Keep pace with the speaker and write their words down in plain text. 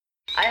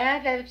I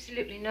have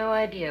absolutely no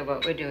idea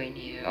what we're doing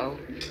here, or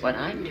what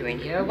I'm doing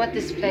here, or what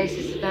this place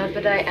is about,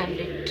 but I am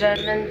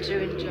determined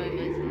to enjoy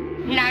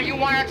myself. Now you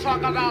want to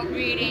talk about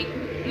reading?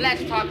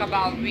 Let's talk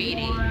about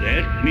reading.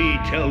 Let me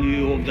tell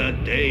you of the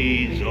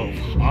days of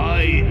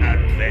high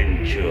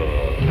adventure.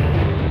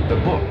 The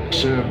book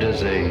served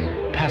as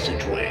a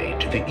passageway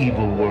to the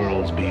evil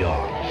worlds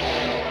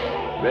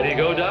beyond. Ready to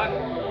go, Doc?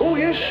 Oh,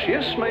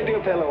 yes, my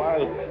dear fellow.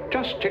 I'll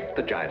just check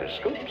the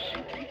gyroscopes.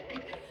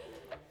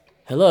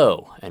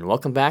 Hello, and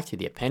welcome back to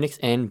the Appendix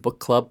N Book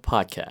Club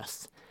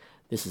podcast.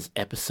 This is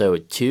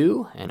episode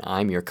 2, and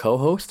I'm your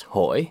co-host,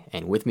 Hoy,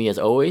 and with me as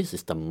always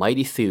is the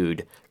mighty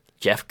Thude,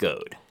 Jeff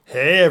Goad.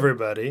 Hey,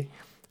 everybody.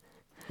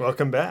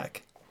 Welcome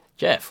back.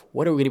 Jeff,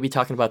 what are we going to be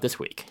talking about this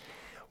week?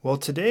 Well,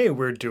 today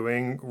we're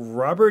doing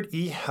Robert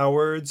E.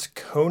 Howard's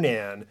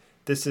Conan.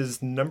 This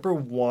is number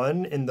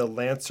 1 in the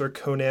Lancer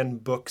Conan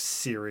book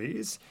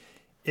series.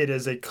 It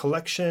is a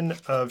collection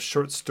of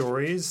short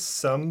stories,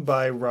 some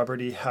by Robert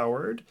E.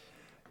 Howard,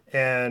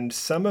 and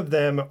some of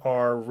them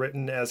are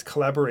written as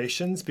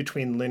collaborations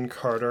between Lin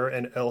Carter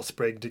and L.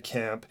 Sprague de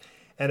Camp,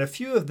 and a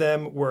few of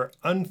them were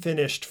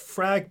unfinished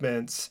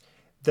fragments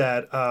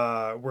that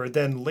were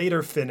then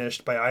later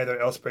finished by either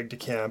L. Sprague de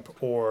Camp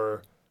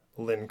or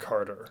Lin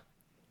Carter.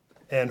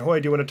 And Hoy,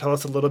 do you want to tell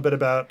us a little bit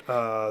about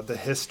the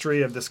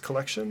history of this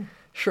collection?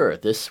 Sure.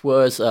 This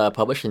was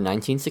published in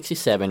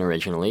 1967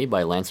 originally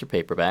by Lancer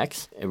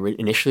Paperbacks.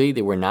 Initially,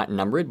 they were not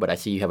numbered, but I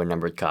see you have a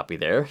numbered copy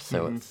there,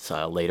 so it's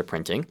later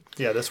printing.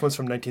 Yeah, this one's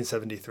from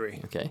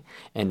 1973. Okay.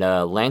 And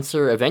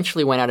Lancer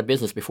eventually went out of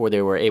business before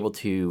they were able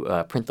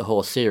to print the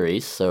whole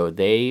series, so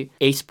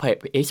Ace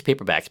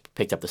Paperbacks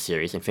picked up the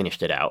series and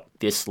finished it out.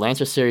 This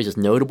Lancer series is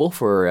notable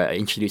for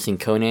introducing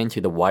Conan to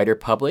the wider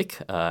public.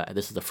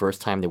 This is the first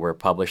time they were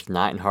published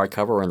not in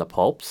hardcover or in the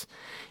pulps,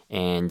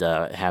 and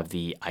have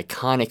the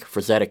iconic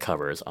Frazetta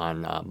covers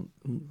on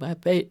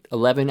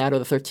 11 out of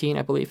the 13,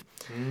 I believe.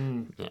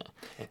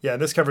 Yeah,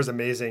 this cover's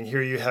amazing.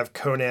 Here you have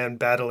Conan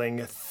battling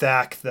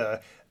Thak,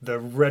 the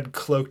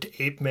red-cloaked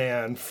ape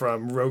man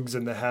from Rogues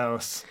in the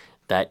House.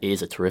 That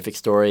is a terrific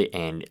story,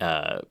 and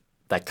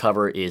that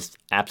cover is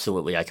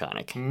absolutely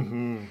iconic.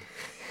 Mm-hmm.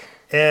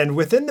 And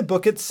within the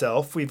book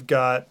itself, we've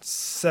got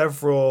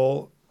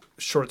several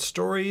short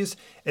stories.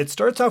 It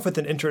starts off with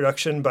an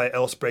introduction by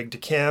L. Sprague de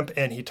Camp,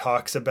 and he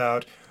talks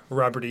about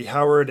Robert E.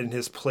 Howard and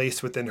his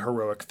place within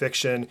heroic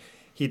fiction.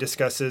 He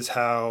discusses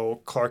how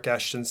Clark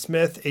Ashton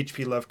Smith,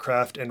 H.P.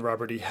 Lovecraft, and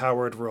Robert E.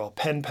 Howard were all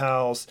pen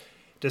pals,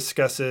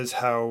 discusses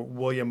how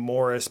William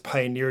Morris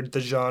pioneered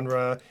the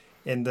genre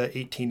in the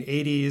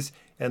 1880s,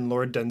 and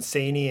Lord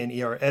Dunsany and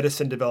E.R.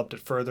 Edison developed it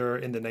further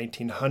in the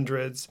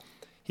 1900s.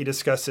 He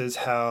discusses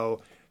how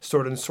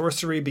Sword and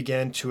Sorcery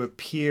began to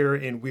appear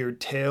in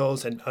Weird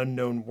Tales and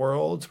Unknown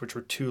Worlds, which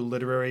were 2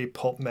 literary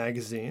pulp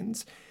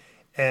magazines.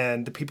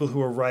 And the people who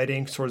were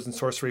writing Swords and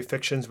Sorcery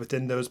fictions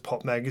within those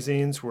pulp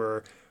magazines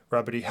were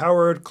Robert E.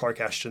 Howard,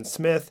 Clark Ashton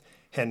Smith,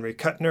 Henry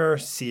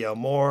Kuttner, C.L.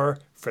 Moore,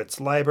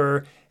 Fritz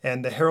Leiber,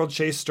 and the Harold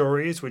Chase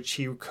stories, which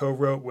he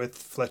co-wrote with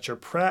Fletcher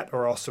Pratt,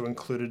 are also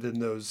included in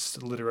those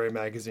literary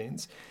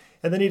magazines.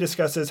 And then he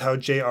discusses how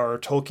J.R.R.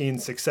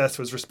 Tolkien's success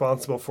was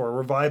responsible for a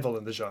revival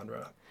in the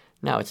genre.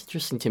 Now, it's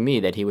interesting to me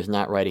that he was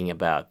not writing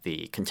about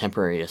the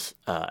contemporaneous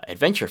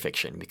adventure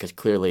fiction, because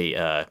clearly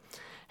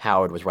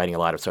Howard was writing a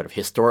lot of sort of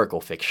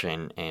historical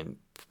fiction and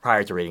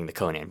prior to reading the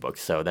Conan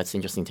books. So that's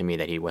interesting to me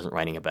that he wasn't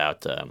writing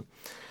about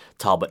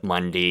Talbot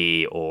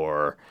Mundy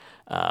or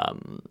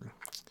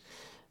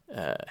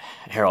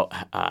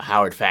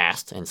Howard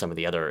Fast and some of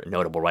the other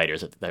notable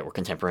writers that were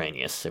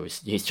contemporaneous. So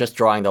he's just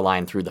drawing the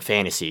line through the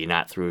fantasy,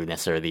 not through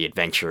necessarily the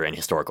adventure and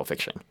historical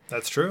fiction.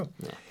 That's true.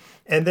 Yeah.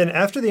 And then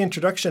after the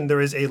introduction,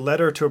 there is a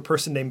letter to a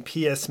person named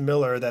P.S.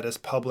 Miller that is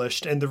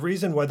published. And the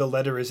reason why the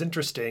letter is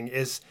interesting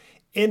is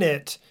in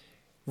it,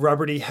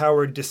 Robert E.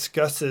 Howard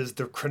discusses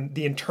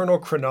the internal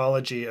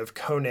chronology of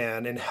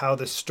Conan and how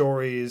the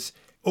stories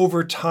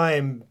over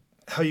time,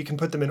 how you can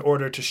put them in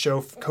order to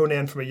show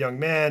Conan from a young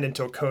man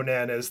until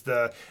Conan as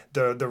the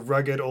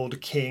rugged old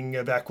king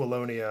of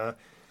Aquilonia.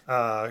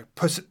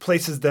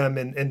 Places them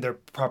in their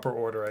proper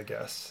order, I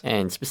guess.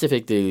 And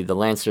specifically, the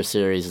Lancer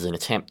series is an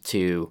attempt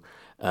to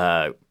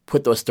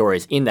put those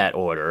stories in that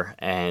order,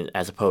 and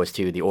as opposed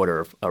to the order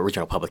of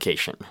original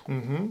publication.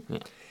 Mm-hmm. Yeah.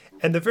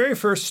 And the very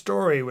first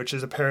story, which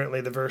is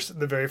apparently the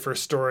very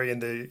first story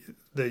in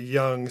the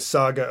young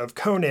saga of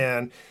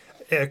Conan,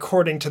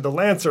 according to the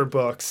Lancer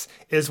books,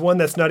 is one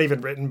that's not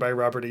even written by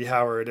Robert E.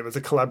 Howard. It was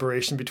a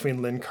collaboration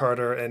between Lin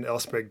Carter and L.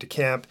 Sprague de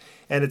Camp,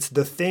 and it's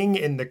The Thing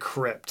in the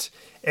Crypt.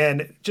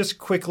 And just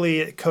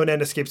quickly,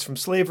 Conan escapes from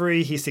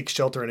slavery. He seeks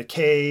shelter in a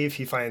cave.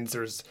 He finds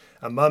there's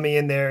a mummy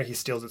in there. He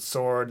steals its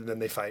sword, and then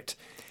they fight.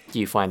 Do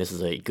you find this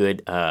is a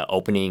good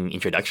opening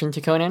introduction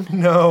to Conan?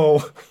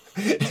 No,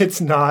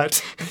 it's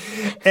not.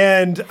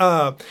 And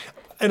I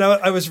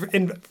was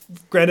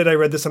granted, I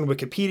read this on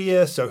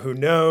Wikipedia, so who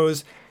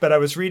knows? But I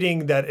was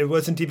reading that it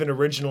wasn't even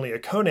originally a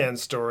Conan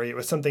story. It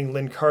was something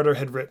Lin Carter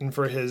had written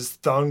for his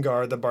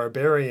Thongar the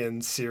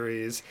Barbarian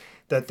series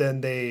that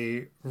then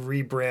they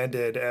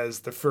rebranded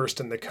as the first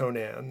in the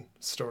Conan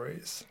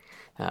stories.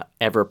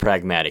 Ever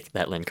pragmatic,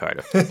 that Lynn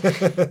Carter.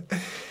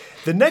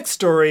 The next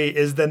story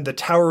is then The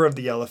Tower of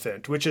the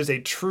Elephant, which is a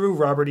true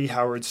Robert E.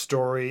 Howard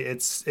story.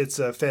 It's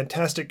a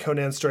fantastic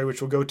Conan story,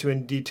 which we'll go to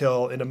in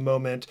detail in a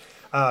moment.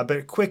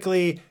 But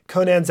quickly,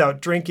 Conan's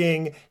out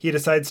drinking. He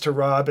decides to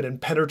rob an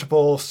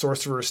impenetrable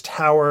sorcerer's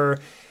tower.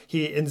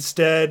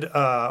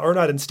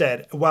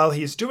 While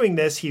he's doing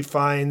this, he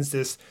finds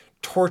this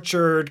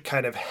tortured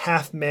kind of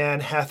half-man,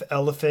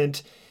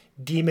 half-elephant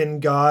demon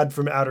god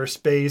from outer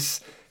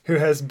space who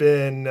has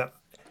been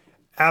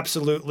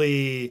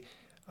absolutely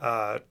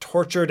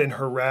tortured and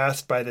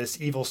harassed by this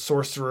evil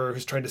sorcerer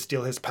who's trying to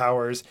steal his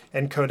powers,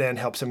 and Conan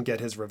helps him get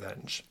his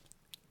revenge.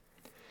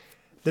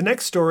 The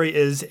next story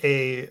is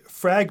a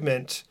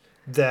fragment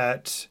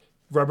that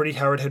Robert E.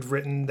 Howard had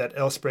written that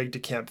L. Sprague de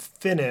Camp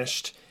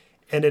finished,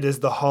 and it is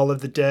The Hall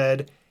of the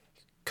Dead.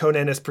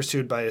 Conan is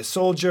pursued by a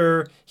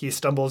soldier. He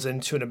stumbles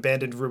into an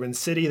abandoned ruined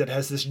city that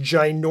has this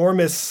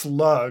ginormous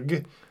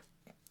slug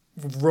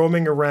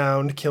roaming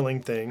around,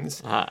 killing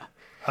things.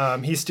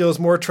 He steals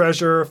more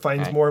treasure,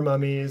 finds more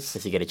mummies.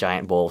 Does he get a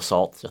giant bowl of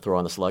salt to throw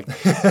on the slug?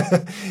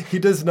 He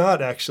does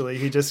not, actually.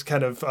 He just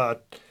kind of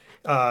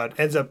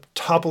ends up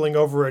toppling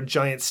over a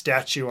giant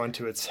statue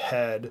onto its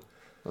head.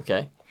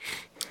 Okay.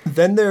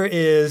 Then there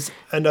is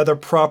another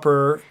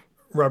proper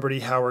Robert E.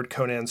 Howard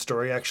Conan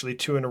story, actually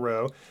 2 in a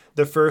row.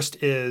 The first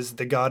is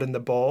The God in the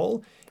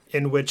Bowl,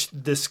 in which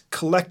this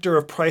collector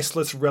of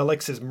priceless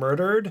relics is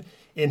murdered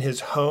in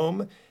his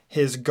home.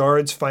 His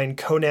guards find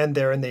Conan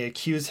there and they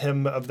accuse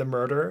him of the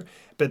murder.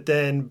 But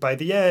then by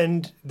the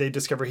end, they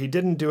discover he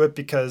didn't do it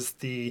because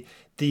the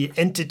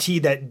entity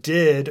that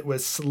did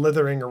was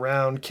slithering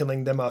around,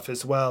 killing them off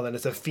as well. And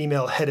it's a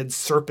female-headed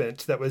serpent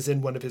that was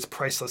in one of his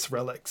priceless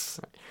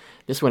relics.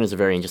 This one is a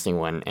very interesting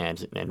one,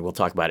 and we'll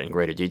talk about it in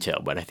greater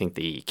detail. But I think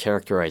the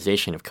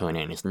characterization of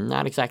Conan is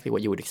not exactly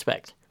what you would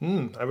expect.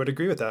 I would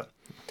agree with that.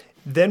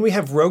 Then we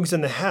have Rogues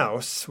in the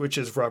House, which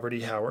is Robert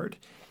E. Howard.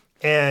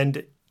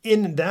 And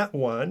in that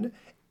one,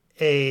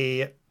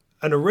 an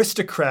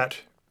aristocrat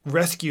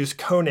rescues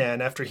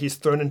Conan after he's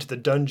thrown into the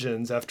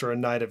dungeons after a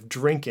night of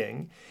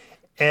drinking.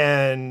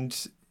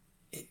 And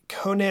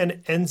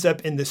Conan ends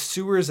up in the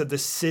sewers of the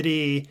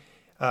city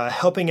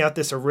helping out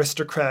this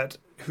aristocrat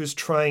who's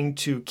trying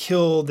to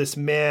kill this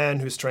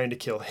man who's trying to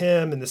kill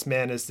him. And this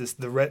man is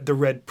the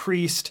Red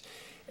Priest.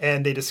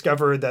 And they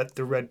discover that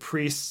the Red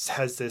Priest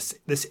has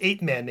this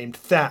ape-man named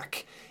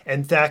Thak.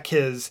 And Thak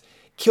has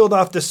killed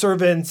off the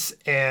servants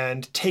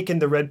and taken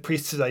the Red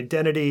Priest's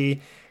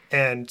identity,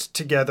 and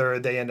together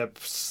they end up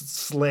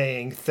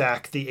slaying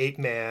Thak, the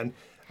ape-man.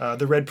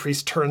 The Red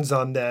Priest turns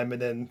on them,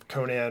 and then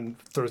Conan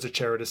throws a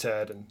chair at his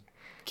head and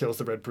kills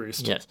the Red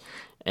Priest. Yes,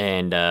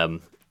 and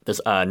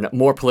there's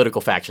more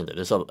political factions.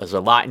 There's a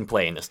lot in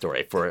play in this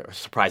story for a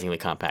surprisingly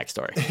compact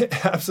story.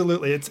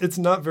 Absolutely. It's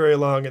not very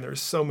long, and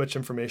there's so much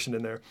information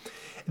in there.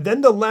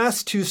 Then the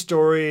last 2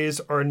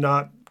 stories are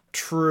not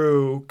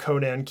true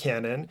Conan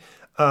canon.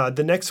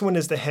 The next one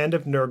is The Hand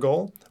of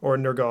Nergal, or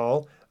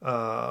Nergal.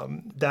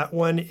 That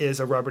one is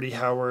a Robert E.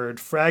 Howard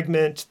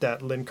fragment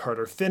that Lynn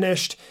Carter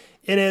finished.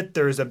 In it,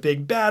 there's a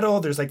big battle.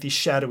 There's like these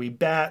shadowy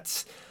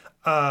bats.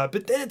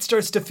 But then it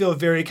starts to feel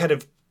very kind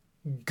of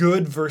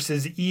good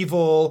versus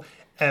evil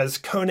as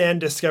Conan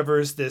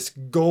discovers this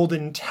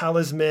golden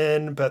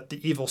talisman, but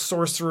the evil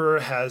sorcerer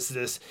has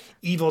this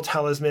evil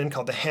talisman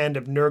called the Hand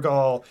of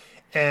Nergal.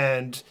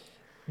 And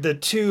the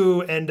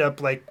two end up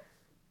like,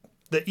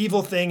 the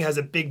evil thing has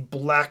a big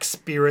black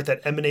spirit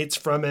that emanates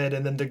from it,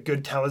 and then the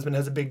good talisman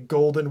has a big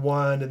golden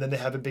one, and then they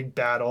have a big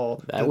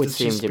battle. That would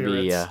seem to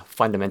be a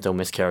fundamental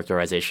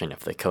mischaracterization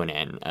of the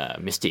Conan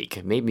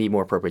mystique. Maybe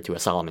more appropriate to a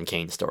Solomon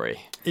Kane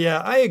story. Yeah,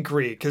 I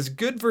agree, because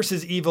good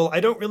versus evil,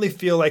 I don't really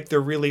feel like there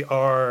really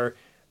are,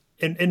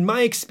 in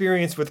my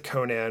experience with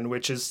Conan,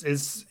 which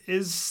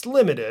is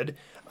limited,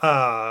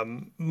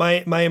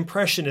 my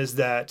impression is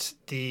that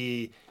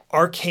the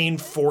arcane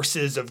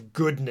forces of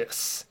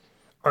goodness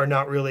are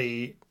not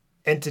really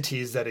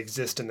entities that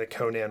exist in the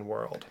Conan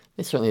world.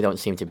 They certainly don't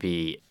seem to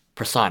be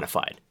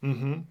personified.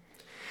 Mm-hmm.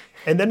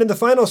 And then in the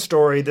final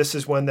story, this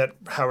is one that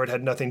Howard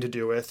had nothing to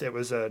do with. It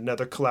was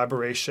another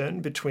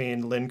collaboration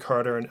between Lynn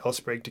Carter and L.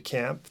 Sprague de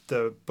Camp.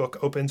 The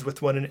book opens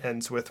with one and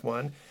ends with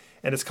one,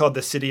 and it's called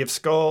The City of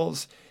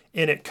Skulls.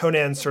 In it,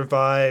 Conan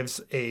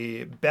survives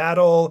a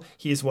battle.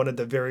 He's one of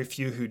the very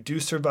few who do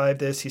survive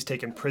this. He's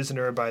taken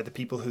prisoner by the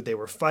people who they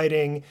were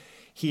fighting.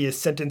 He is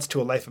sentenced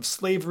to a life of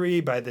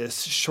slavery by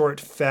this short,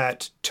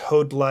 fat,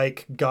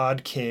 toad-like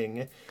god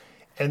king.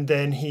 And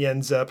then he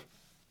ends up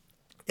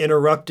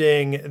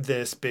interrupting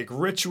this big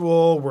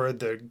ritual where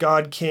the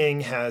god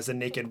king has a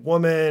naked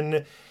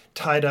woman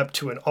tied up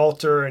to an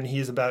altar, and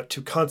he's about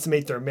to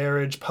consummate their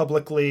marriage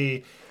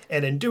publicly.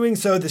 And in doing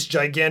so, this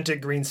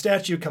gigantic green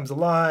statue comes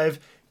alive.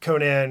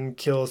 Conan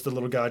kills the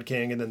little god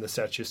king, and then the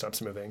statue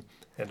stops moving.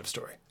 End of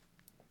story.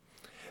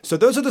 So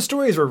those are the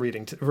stories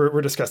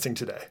we're discussing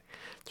today.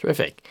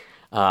 Terrific.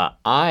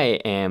 I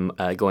am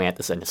going at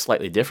this in a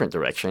slightly different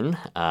direction.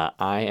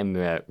 I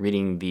am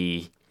reading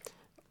the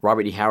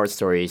Robert E. Howard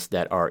stories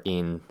that are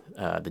in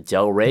the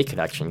Del Rey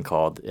collection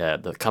called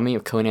The Coming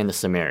of Conan the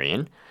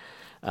Cimmerian.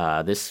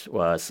 This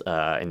was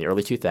in the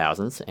early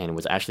 2000s and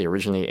was actually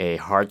originally a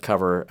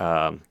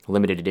hardcover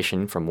limited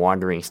edition from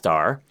Wandering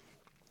Star.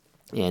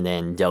 And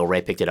then Del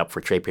Rey picked it up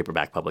for trade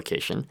paperback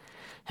publication.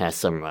 Has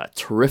some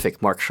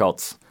terrific Mark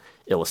Schultz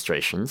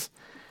illustrations.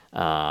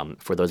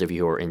 For those of you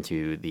who are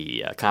into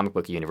the comic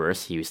book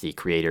universe, he was the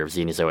creator of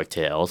Xenozoic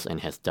Tales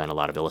and has done a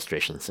lot of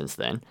illustrations since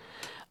then.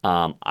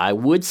 I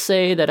would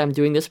say that I'm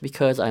doing this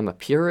because I'm a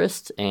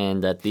purist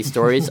and that these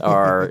stories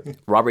are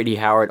Robert E.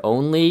 Howard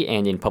only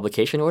and in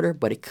publication order,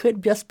 but it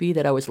could just be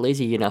that I was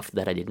lazy enough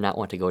that I did not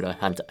want to go to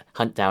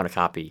hunt down a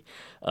copy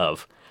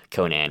of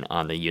Conan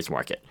on the used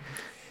market.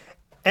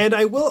 And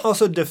I will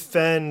also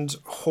defend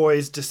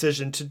Hoy's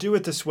decision to do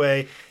it this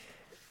way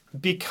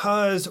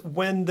because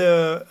when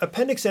the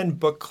Appendix N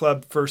book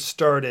club first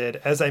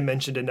started, as I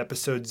mentioned in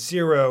episode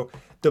 0,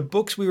 the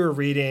books we were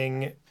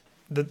reading,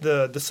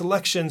 the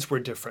selections were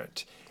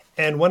different.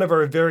 And one of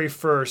our very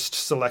first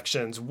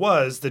selections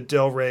was the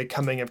Del Rey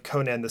Coming of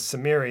Conan the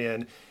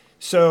Cimmerian.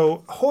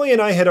 So Hoy and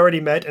I had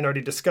already met and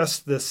already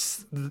discussed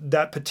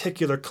that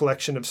particular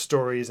collection of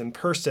stories in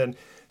person.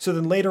 So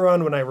then later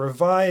on, when I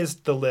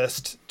revised the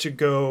list to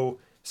go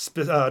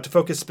to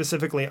focus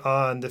specifically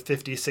on the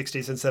 50s,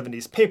 60s, and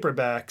 70s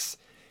paperbacks,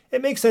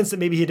 it makes sense that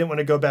maybe he didn't want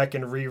to go back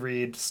and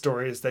reread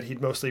stories that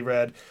he'd mostly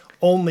read,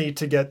 only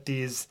to get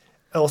these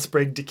L.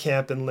 Sprague de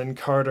Camp and Lynn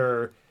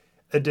Carter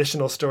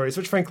additional stories,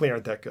 which frankly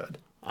aren't that good.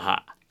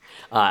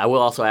 I will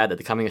also add that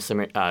the Coming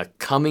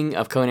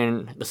of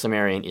Conan the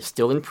Cimmerian is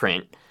still in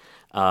print.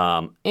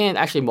 And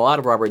actually, a lot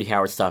of Robert E.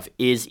 Howard stuff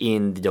is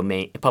in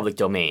the public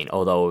domain,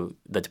 although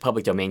the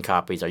public domain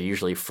copies are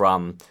usually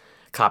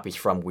copies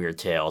from Weird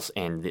Tales,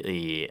 and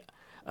the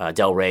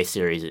Del Rey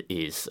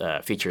series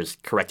features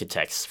corrected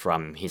texts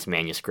from his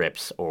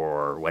manuscripts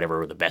or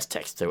whatever the best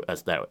text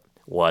that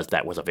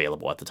was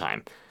available at the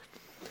time.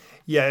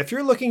 Yeah, if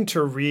you're looking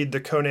to read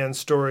the Conan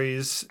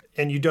stories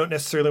and you don't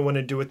necessarily want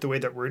to do it the way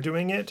that we're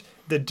doing it,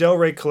 the Del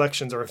Rey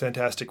collections are a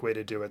fantastic way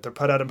to do it. They're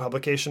put out in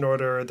publication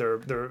order.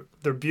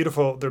 They're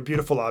beautiful. They're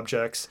beautiful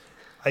objects.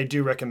 I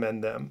do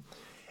recommend them.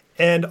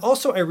 And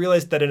also, I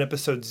realized that in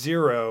episode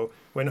 0,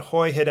 when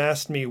Hoy had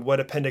asked me what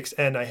Appendix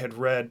N I had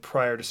read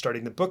prior to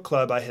starting the book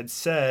club, I had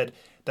said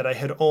that I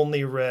had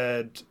only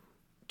read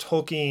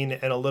Tolkien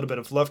and a little bit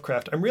of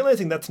Lovecraft. I'm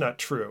realizing that's not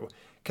true,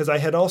 because I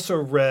had also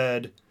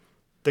read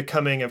The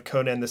Coming of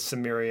Conan the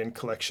Cimmerian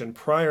collection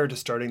prior to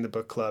starting the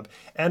book club,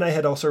 and I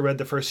had also read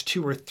the first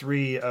 2 or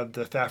 3 of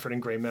the Fafhrd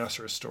and Grey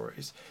Masters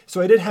stories.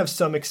 So I did have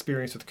some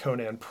experience with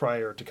Conan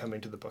prior to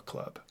coming to the book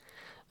club.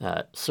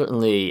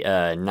 Certainly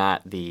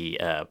not the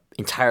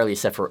entirely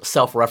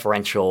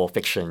self-referential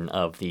fiction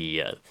of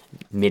the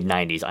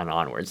mid-90s and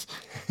onwards.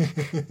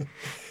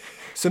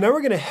 So now we're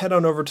going to head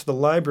on over to the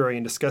library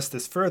and discuss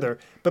this further.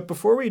 But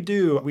before we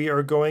do, we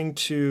are going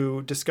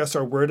to discuss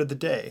our word of the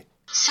day.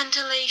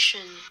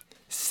 Scintillation.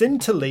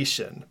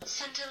 Scintillation.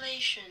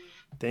 Scintillation.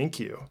 Thank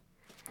you.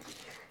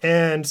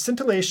 And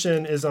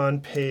scintillation is on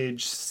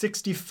page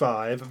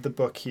 65 of the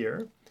book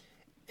here.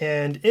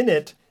 And in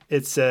it,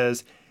 it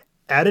says,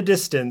 "At a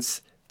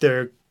distance,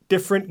 their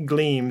different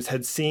gleams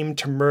had seemed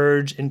to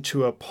merge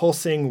into a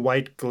pulsing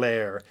white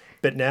glare,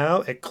 but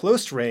now, at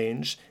close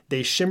range,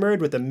 they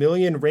shimmered with a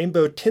million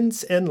rainbow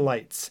tints and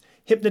lights,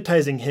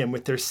 hypnotizing him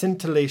with their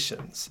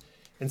scintillations."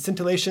 And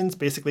scintillations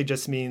basically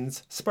just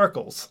means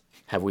sparkles.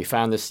 Have we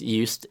found this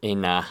used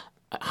in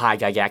high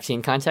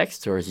Gygaxian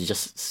context, or is it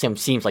just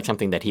seems like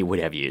something that he would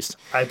have used?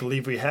 I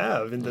believe we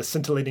have, in the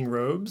scintillating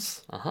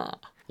robes.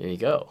 There you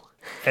go.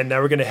 And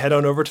now we're going to head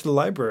on over to the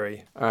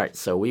library. All right,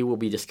 so we will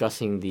be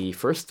discussing the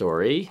first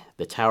story,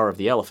 The Tower of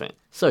the Elephant.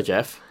 So,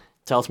 Jeff,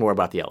 tell us more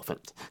about the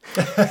elephant.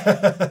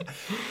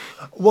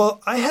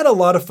 Well, I had a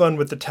lot of fun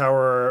with the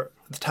Tower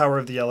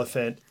of the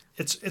Elephant.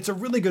 It's a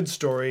really good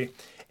story.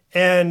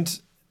 And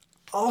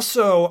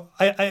also,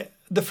 I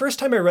the first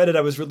time I read it,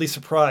 I was really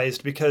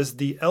surprised because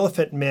the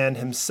Elephant Man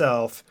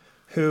himself,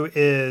 who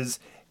is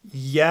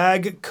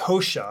Yag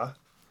Kosha,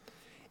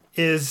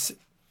 is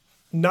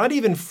not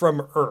even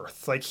from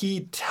Earth. Like,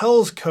 he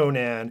tells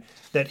Conan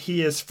that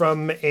he is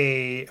from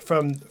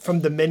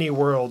the many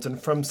worlds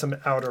and from some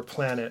outer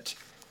planet.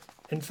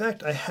 In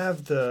fact, I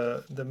have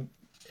the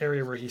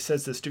area where he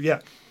says this too.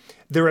 Yeah.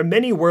 "There are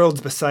many worlds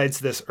besides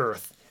this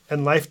earth,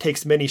 and life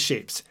takes many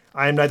shapes.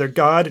 I am neither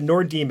god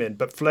nor demon,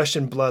 but flesh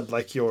and blood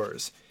like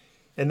yours."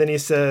 And then he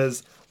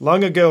says,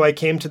 "Long ago I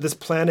came to this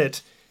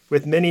planet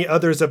with many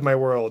others of my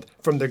world,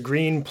 from the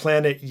green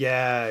planet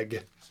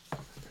Yag."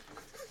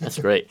 That's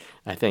great.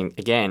 I think,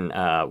 again,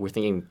 we're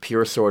thinking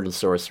pure sword and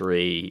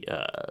sorcery,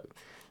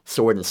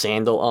 sword and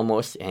sandal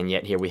almost, and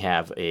yet here we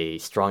have a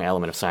strong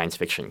element of science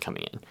fiction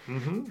coming in.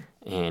 Mm-hmm.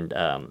 And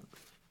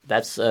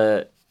that's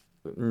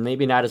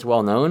maybe not as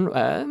well known.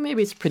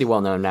 Maybe it's pretty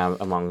well known now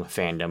among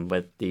fandom,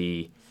 but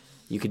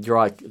you could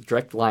draw a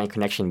direct line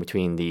connection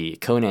between the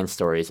Conan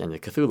stories and the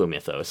Cthulhu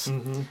mythos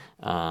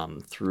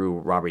through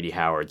Robert E.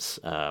 Howard's,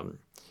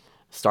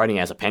 starting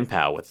as a pen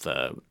pal with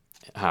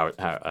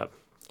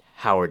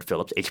Howard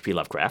Phillips, H.P.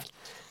 Lovecraft,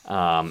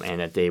 and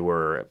that they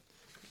were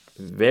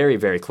very,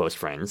 very close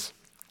friends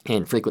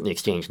and frequently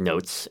exchanged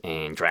notes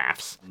and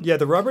drafts. Yeah,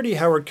 the Robert E.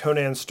 Howard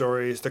Conan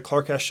stories, the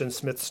Clark Ashton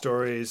Smith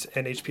stories,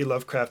 and H.P.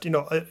 Lovecraft,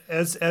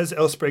 as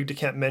L. Sprague de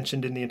Camp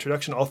mentioned in the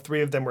introduction, all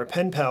three of them were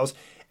pen pals,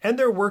 and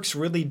their works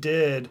really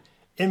did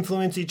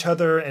influence each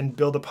other and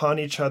build upon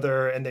each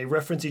other, and they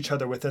reference each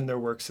other within their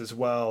works as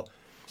well.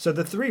 So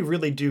the three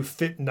really do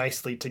fit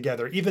nicely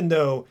together, even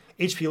though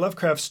H.P.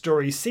 Lovecraft's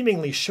stories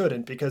seemingly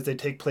shouldn't because they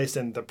take place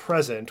in the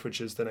present, which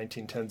is the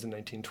 1910s and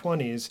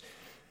 1920s,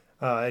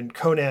 and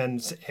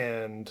Conan's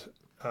and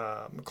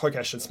Clark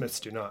Ashton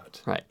Smith's do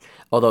not. Right.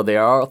 Although they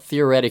are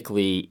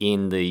theoretically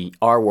in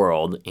our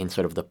world in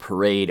sort of the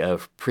parade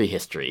of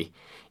prehistory.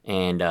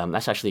 And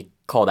that's actually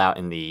called out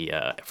in the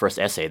first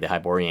essay, The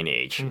Hyborian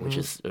Age, which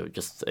is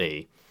just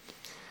a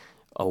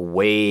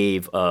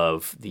wave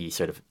of the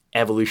sort of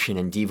evolution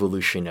and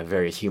devolution of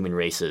various human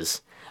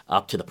races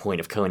up to the point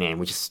of Conan,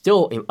 which is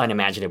still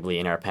unimaginably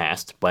in our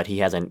past, but he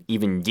has an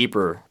even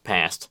deeper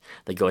past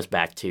that goes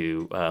back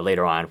to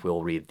later on.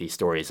 We'll read the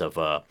stories of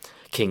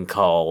King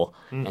Kull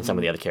and some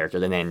of the other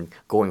characters, and then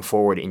going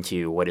forward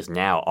into what is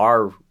now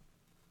our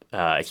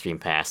extreme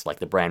past, like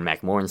the Bran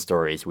Mak Morn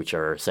stories, which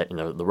are set in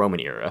the Roman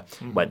era,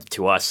 but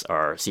to us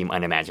seem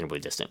unimaginably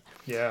distant.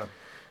 Yeah.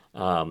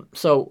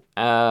 So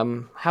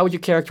how would you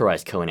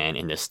characterize Conan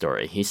in this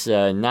story? He's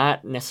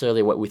not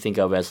necessarily what we think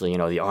of as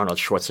the Arnold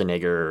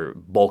Schwarzenegger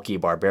bulky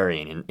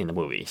barbarian in the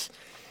movies.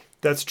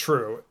 That's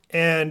true.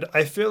 And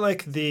I feel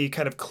like the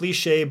kind of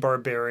cliche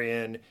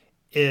barbarian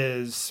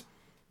is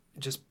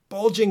just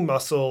bulging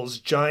muscles,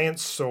 giant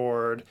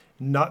sword,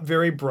 not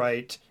very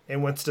bright,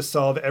 and wants to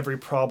solve every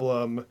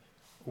problem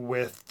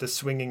with the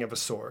swinging of a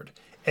sword.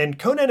 And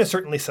Conan is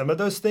certainly some of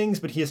those things,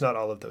 but he is not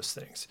all of those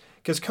things.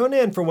 Because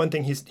Conan, for one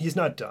thing, he's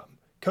not dumb.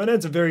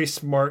 Conan's a very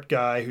smart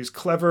guy who's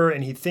clever,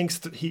 and he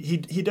thinks he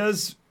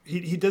does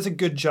a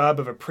good job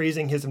of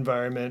appraising his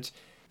environment,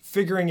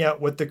 figuring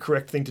out what the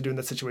correct thing to do in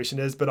that situation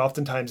is, but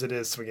oftentimes it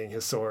is swinging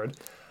his sword.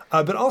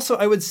 But also,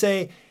 I would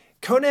say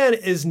Conan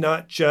is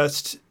not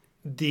just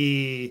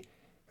Conan's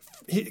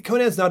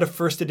not a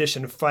first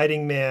edition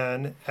fighting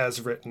man as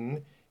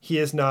written. He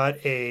is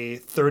not a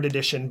third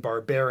edition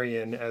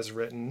barbarian as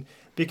written,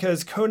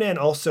 because Conan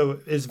also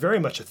is very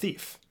much a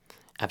thief.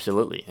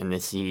 Absolutely. And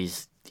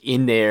he's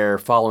in there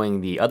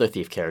following the other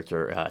thief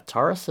character,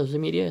 Taurus of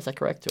Numidia, is that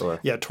correct?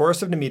 Yeah,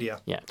 Taurus of Numidia.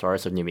 Yeah,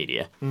 Taurus of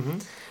Numidia. Mm-hmm.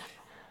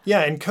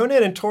 Yeah, and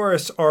Conan and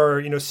Taurus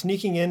are,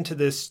 sneaking into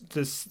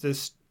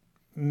this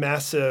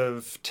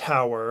massive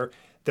tower.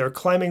 They're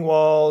climbing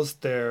walls.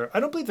 I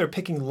don't believe they're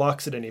picking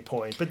locks at any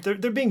point, but they're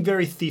being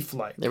very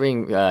thief-like. They're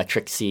being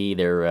tricksy.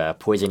 They're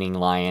poisoning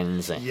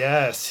lions.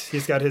 Yes,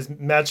 he's got his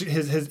magic.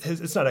 His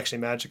it's not actually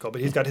magical, but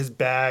he's got his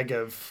bag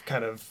of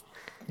kind of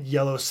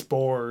yellow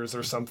spores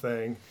or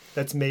something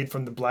that's made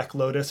from the black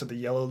lotus or the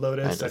yellow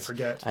lotus. I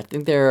forget. I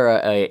think they're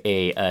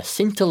a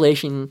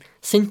scintillating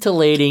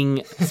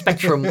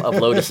spectrum of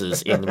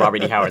lotuses in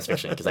Robert E. Howard's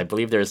fiction, because I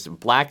believe there's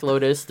black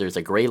lotus, there's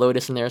a gray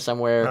lotus in there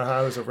somewhere.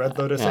 There's a red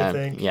lotus, I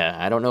think. Yeah,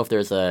 I don't know if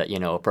there's a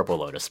purple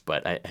lotus,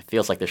 but it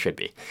feels like there should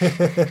be.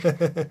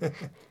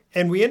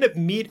 And we end up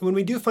when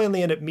we do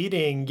finally end up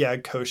meeting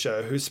Yag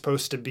Kosha, who's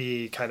supposed to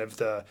be kind of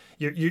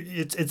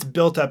it's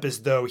built up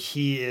as though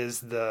he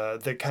is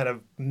the kind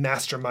of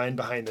mastermind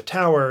behind the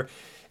tower.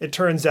 It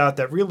turns out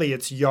that really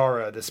it's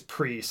Yara, this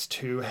priest,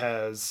 who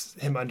has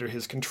him under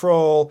his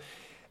control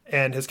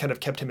and has kind of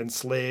kept him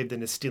enslaved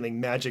and is stealing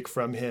magic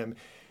from him.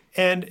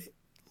 And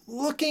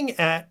looking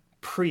at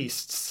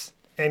priests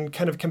and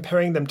kind of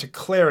comparing them to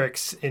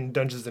clerics in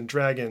Dungeons and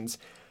Dragons,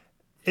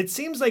 it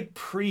seems like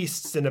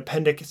priests in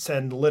Appendix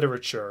N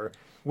literature,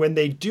 when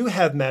they do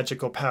have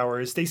magical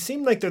powers, they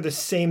seem like they're the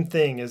same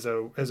thing as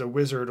a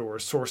wizard or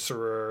a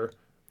sorcerer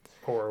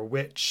or a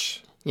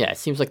witch. Yeah, it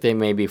seems like they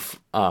maybe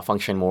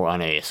function more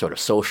on a sort of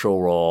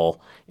social role,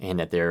 and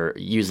that they're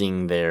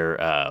using their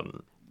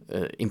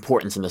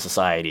importance in the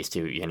societies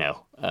to,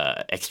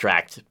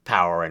 extract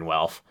power and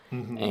wealth.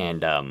 Mm-hmm.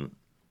 And,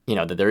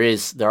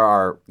 that there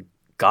are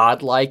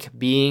godlike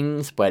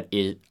beings, but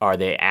are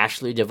they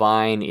actually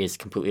divine is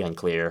completely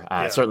unclear.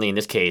 Certainly in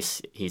this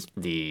case,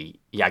 the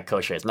Yag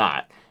Kosha is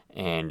not.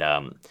 And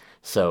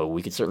so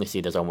we could certainly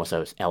see there's almost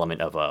an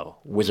element of a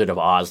Wizard of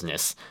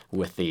Ozness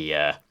with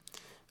the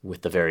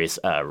various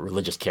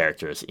religious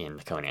characters in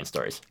the Conan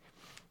stories.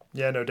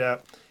 Yeah, no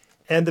doubt.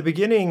 And the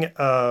beginning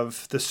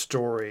of the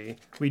story,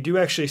 we do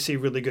actually see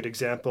really good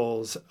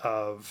examples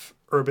of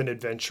urban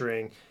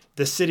adventuring.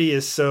 The city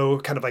is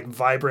so kind of like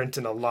vibrant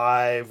and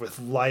alive with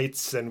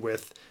lights and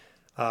with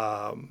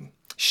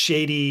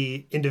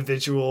shady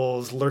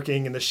individuals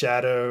lurking in the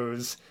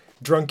shadows,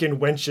 drunken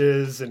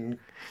wenches and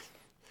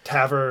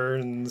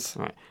taverns.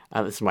 All right.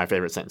 This is my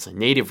favorite sentence.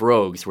 Native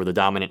rogues were the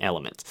dominant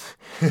element.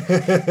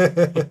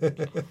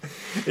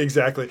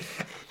 Exactly.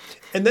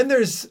 And then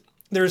there's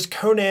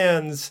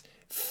Conan's,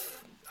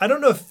 I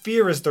don't know if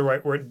fear is the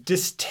right word,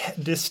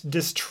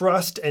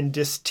 distrust and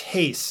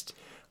distaste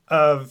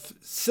of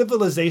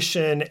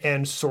civilization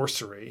and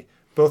sorcery.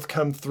 Both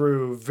come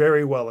through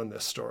very well in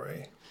this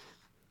story.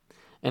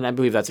 And I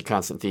believe that's a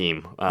constant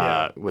theme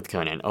with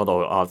Conan,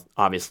 although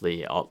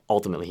obviously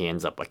ultimately he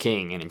ends up a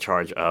king and in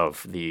charge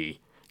of the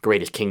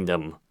greatest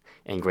kingdom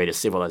and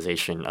greatest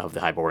civilization of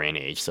the Hyborian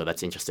Age. So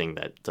that's interesting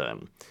that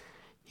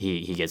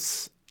he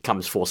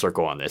comes full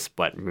circle on this,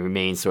 but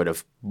remains sort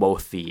of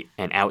both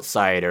an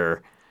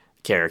outsider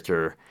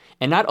character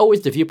and not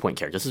always the viewpoint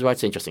character. This is why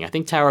it's interesting. I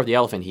think Tower of the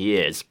Elephant he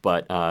is,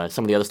 but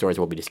some of the other stories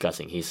we'll be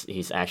discussing,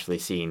 he's actually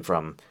seen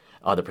from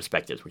other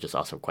perspectives, which is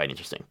also quite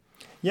interesting.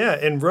 Yeah,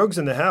 in Rogues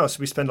in the House,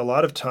 we spend a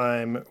lot of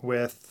time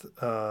with,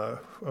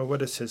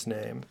 what is his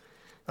name?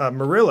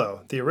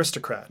 Murillo, the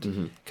aristocrat.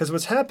 Because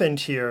what's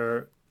happened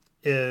here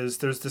is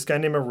there's this guy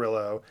named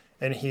Murillo,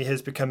 and he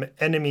has become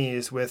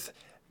enemies with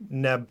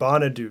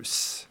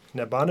Nabonidus.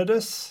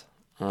 Nabonidus?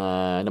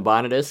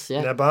 Nabonidus,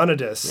 yeah.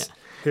 Nabonidus,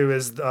 who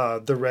is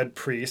the Red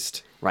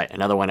Priest. Right,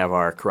 another one of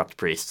our corrupt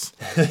priests.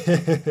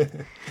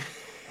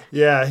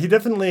 Yeah, he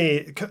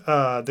definitely,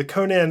 the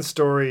Conan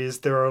stories,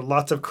 there are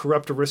lots of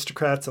corrupt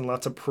aristocrats and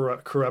lots of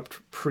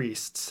corrupt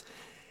priests.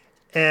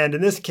 And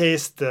in this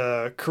case,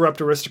 the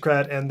corrupt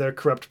aristocrat and the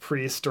corrupt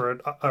priest are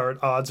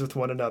at odds with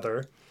one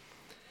another.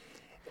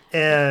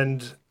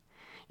 And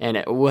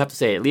we'll have to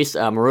say, at least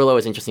Murillo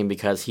is interesting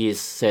because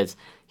he's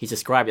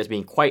described as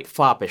being quite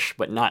foppish,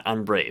 but not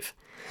unbrave.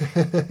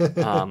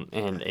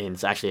 And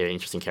it's actually an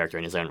interesting character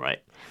in his own right.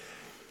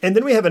 And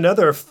then we have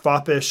another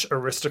foppish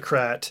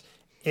aristocrat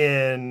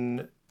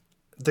in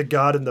The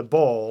God in the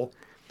Bowl,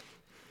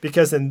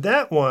 because in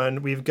that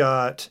one we've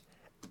got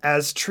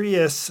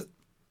Astrius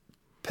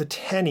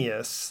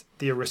Petenius,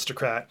 the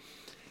aristocrat,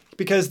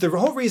 because the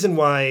whole reason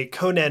why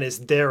Conan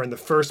is there in the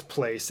first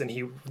place, and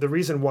the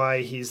reason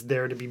why he's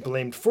there to be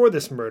blamed for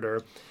this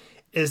murder,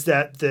 is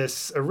that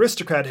this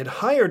aristocrat had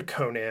hired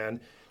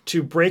Conan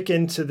to break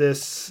into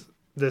this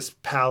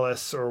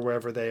palace or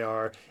wherever they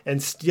are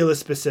and steal a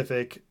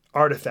specific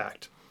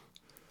artifact.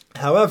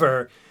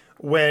 However,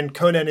 when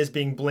Conan is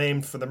being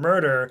blamed for the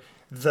murder,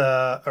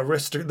 the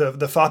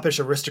foppish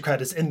aristocrat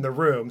is in the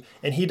room,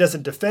 and he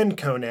doesn't defend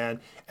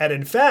Conan, and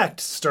in fact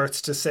starts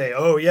to say,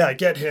 "Oh yeah,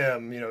 get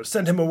him,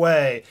 send him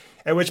away."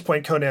 At which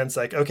point Conan's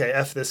like, "Okay,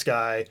 F this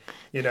guy,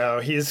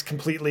 he's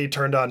completely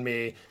turned on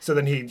me." So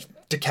then he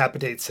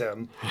decapitates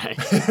him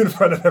in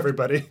front of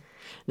everybody.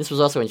 This was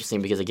also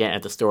interesting because, again,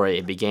 at the story,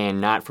 it began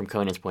not from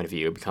Conan's point of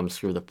view. It becomes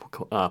through the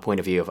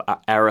point of view of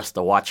Aras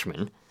the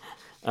Watchman,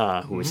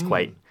 who is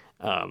quite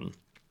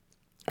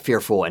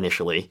fearful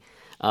initially.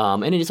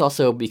 And it is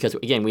also because,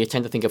 again, we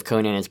tend to think of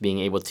Conan as being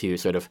able to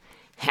sort of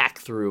hack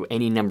through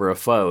any number of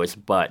foes,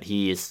 but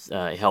he is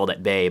held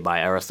at bay by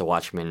Aras the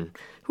Watchman,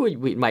 who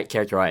we might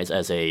characterize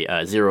as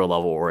a zero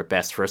level or at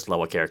best first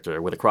level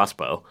character with a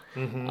crossbow.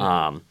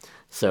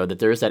 So that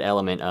there is that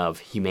element of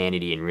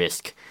humanity and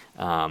risk,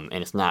 and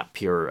it's not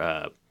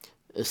pure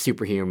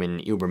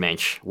superhuman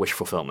Ubermensch wish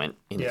fulfillment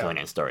in the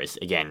Conan stories.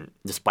 Again,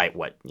 despite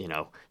what,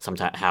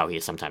 sometimes how he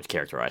is sometimes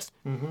characterized.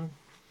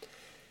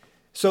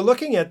 So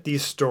looking at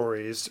these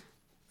stories,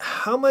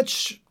 how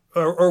much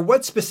or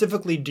what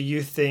specifically do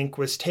you think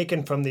was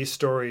taken from these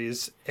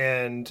stories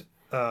and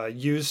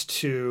used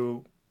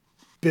to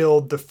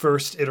build the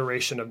first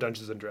iteration of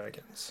Dungeons &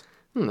 Dragons?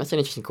 That's an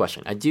interesting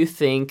question. I do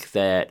think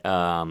that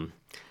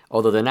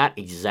although they're not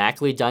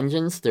exactly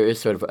dungeons, there is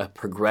sort of a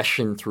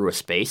progression through a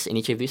space in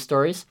each of these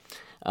stories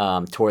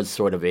towards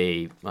sort of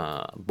a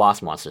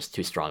boss monster. Is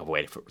too strong of a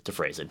way to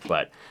phrase it,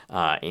 but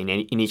in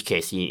each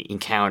case, he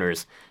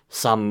encounters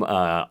some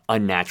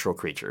unnatural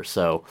creature.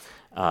 So,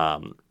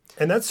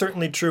 and that's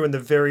certainly true in the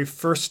very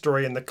first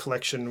story in the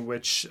collection,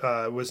 which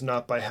was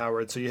not by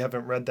Howard, so you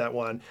haven't read that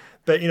one.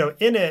 But,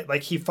 in it,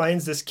 like, he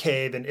finds this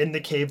cave, and in the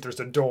cave there's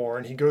a door,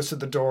 and he goes to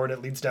the door, and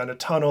it leads down a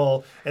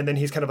tunnel, and then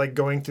he's kind of like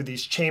going through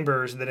these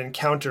chambers that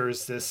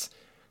encounters this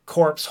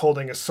corpse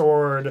holding a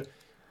sword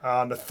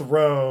on a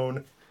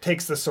throne,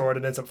 takes the sword,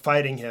 and ends up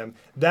fighting him.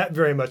 That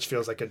very much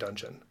feels like a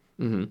dungeon.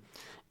 And,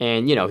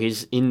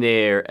 he's in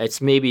there.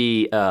 It's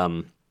maybe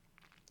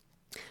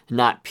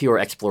not pure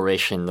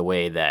exploration the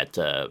way that,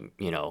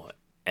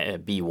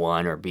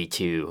 B1 or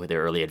B2,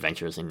 their early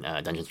adventures in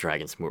Dungeons &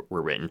 Dragons were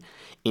written,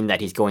 in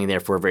that he's going there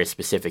for a very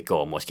specific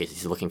goal. In most cases,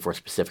 he's looking for a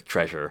specific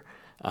treasure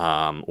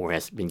or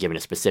has been given a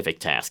specific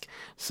task.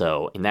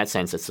 So in that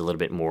sense, it's a little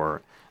bit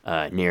more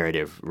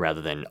narrative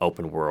rather than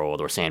open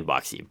world or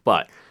sandboxy.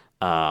 But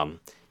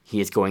he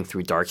is going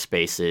through dark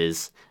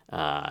spaces.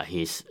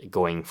 He's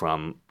going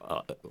from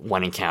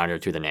one encounter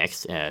to the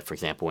next. For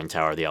example, in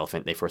Tower of the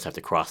Elephant, they first have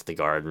to cross the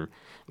garden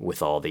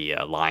with all the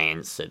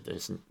lions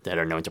that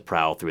are known to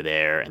prowl through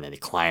there, and then they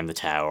climb the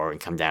tower and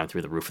come down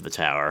through the roof of the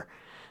tower.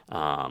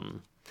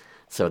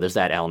 So there's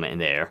that element in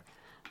there.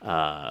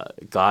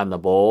 God in the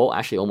Bowl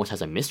actually almost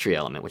has a mystery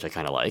element, which I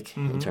kind of like,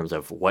 in terms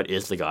of what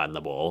is the God in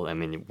the Bowl. I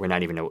mean, we're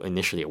not even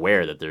initially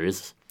aware that there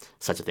is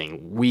such a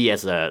thing. We,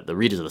 as the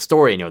readers of the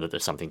story, know that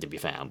there's something to be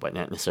found, but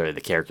not necessarily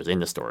the characters in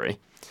the story.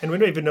 And we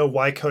don't even know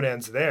why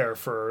Conan's there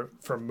for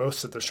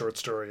most of the short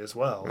story as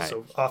well. Right.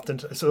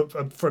 So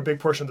for a big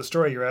portion of the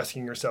story, you're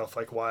asking yourself,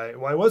 like, why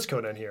was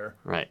Conan here?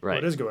 Right.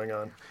 What is going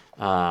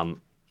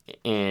on?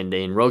 And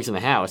in Rogues in the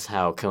House,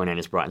 how Conan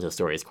is brought into the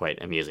story is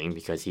quite amusing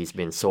because he's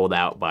been sold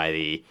out by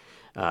the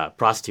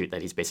prostitute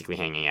that he's basically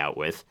hanging out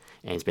with,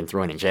 and he's been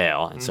thrown in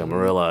jail. And so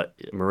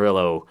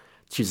Murillo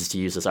chooses to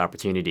use this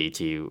opportunity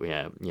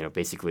to,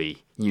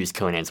 basically use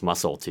Conan's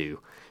muscle to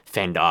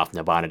fend off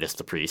Nabonidus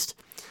the priest.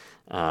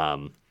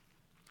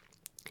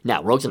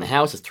 Now, Rogues in the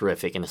House is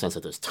terrific in the sense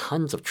that there's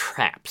tons of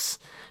traps,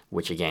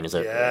 which again is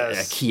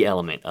a key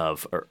element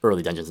of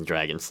early Dungeons and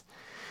Dragons.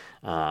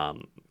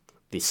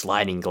 The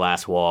sliding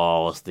glass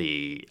walls,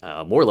 the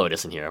more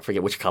Lotus in here. I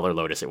forget which color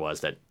Lotus it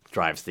was that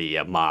drives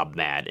the mob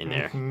mad in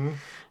there.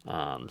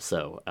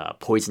 So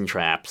poison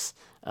traps,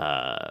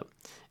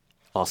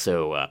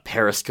 also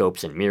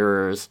periscopes and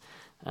mirrors.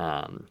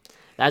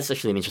 That's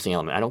actually an interesting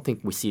element. I don't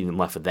think we see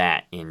enough of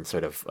that in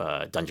sort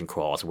of dungeon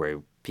crawls where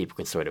people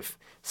can sort of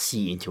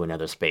see into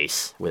another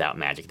space without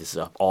magic. This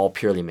is all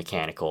purely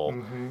mechanical.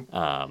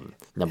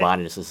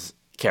 Nabonidus is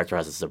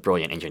characterized as a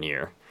brilliant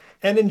engineer.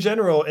 And in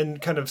general, in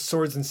kind of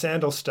swords and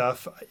sandals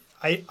stuff,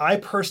 I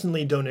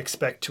personally don't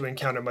expect to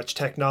encounter much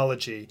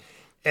technology.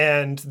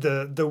 And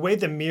the way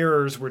the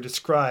mirrors were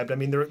described, I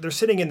mean, they're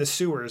sitting in the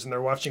sewers and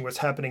they're watching what's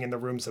happening in the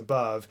rooms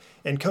above.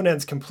 And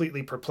Conan's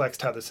completely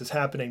perplexed how this is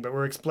happening, but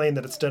we're explained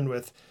that it's done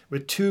with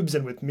tubes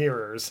and with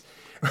mirrors.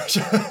 Which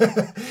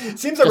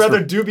seems a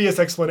rather dubious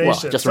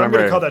explanation. Well, I'm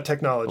going to call that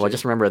technology. Well,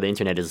 just remember the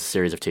internet is a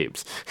series of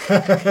tubes.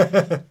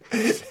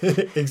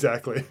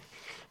 Exactly.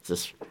 It's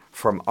just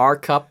from our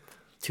cup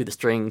to the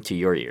string to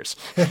your ears.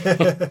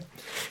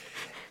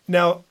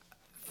 Now,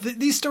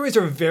 these stories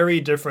are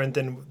very different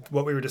than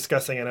what we were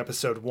discussing in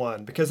episode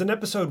 1. Because in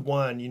episode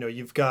 1,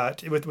 you've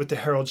got, with the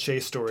Harold Shea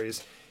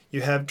stories,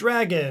 you have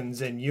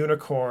dragons and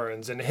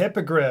unicorns and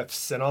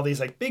hippogriffs and all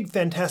these like big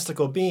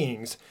fantastical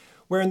beings.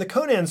 Where in the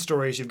Conan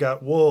stories, you've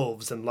got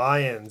wolves and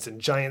lions and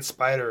giant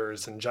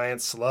spiders and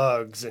giant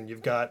slugs. And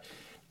you've got,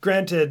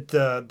 granted,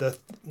 the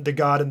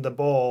god in the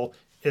bowl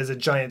is a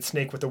giant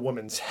snake with a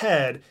woman's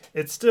head.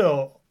 It's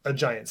still a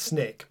giant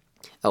snake.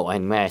 Oh,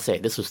 and may I say,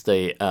 this was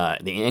the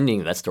ending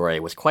of that story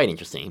was quite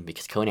interesting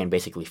because Conan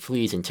basically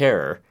flees in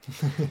terror,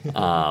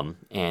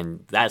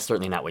 and that's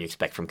certainly not what you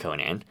expect from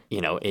Conan.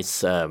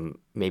 It's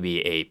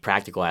maybe a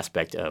practical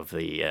aspect of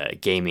the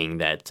gaming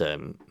that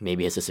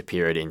maybe has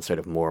disappeared in sort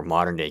of more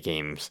modern day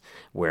games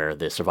where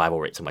the survival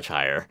rates are much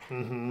higher.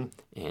 Mm-hmm.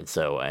 And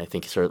so I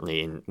think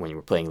certainly when you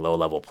were playing low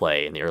level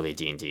play in the early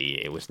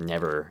D&D, it was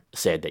never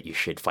said that you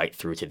should fight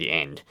through to the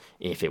end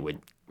if it would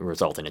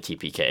result in a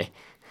TPK.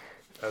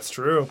 That's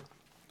true.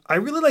 I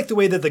really like the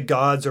way that the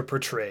gods are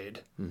portrayed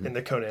in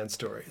the Conan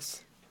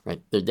stories.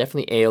 Right. They're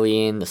definitely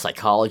alien. The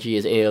psychology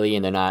is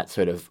alien. They're not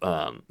sort of,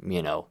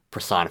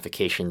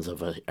 personifications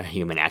of a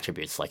human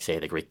attributes like, say,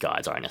 the Greek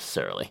gods are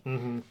necessarily.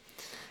 Mm-hmm.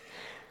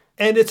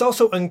 And it's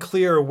also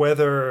unclear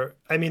whether,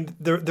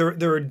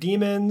 there are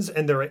demons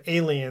and there are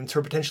aliens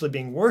who are potentially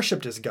being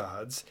worshipped as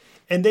gods.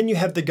 And then you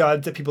have the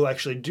gods that people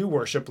actually do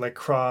worship, like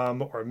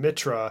Crom or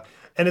Mitra.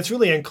 And it's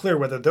really unclear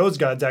whether those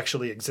gods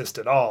actually exist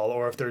at all,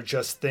 or if they're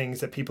just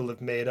things that people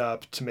have made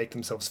up to make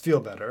themselves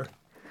feel better.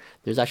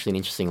 There's actually an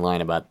interesting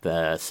line about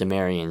the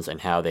Cimmerians and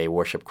how they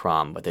worship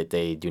Crom, but that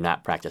they do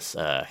not practice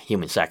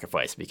human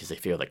sacrifice because they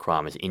feel that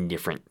Crom is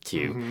indifferent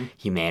to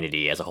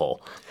humanity as a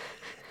whole.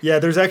 Yeah,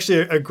 there's actually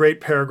a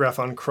great paragraph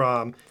on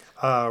Crom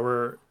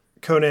where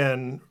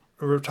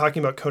we're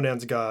talking about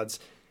Conan's gods.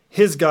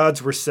 His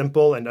gods were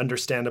simple and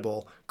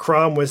understandable.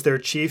 Crom was their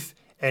chief,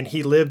 and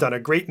he lived on a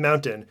great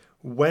mountain,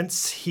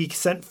 whence he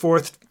sent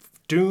forth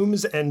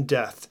dooms and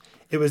death.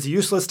 It was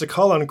useless to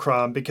call on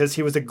Crom because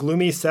he was a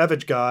gloomy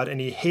savage god and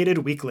he hated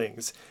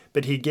weaklings.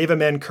 But he gave a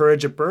man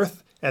courage at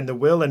birth and the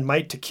will and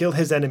might to kill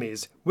his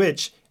enemies,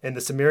 which, in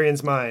the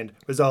Cimmerian's mind,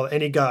 was all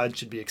any god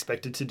should be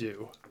expected to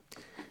do.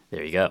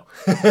 There you go.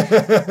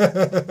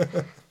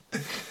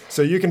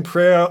 So you can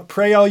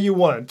pray all you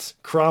want.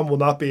 Crom will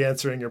not be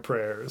answering your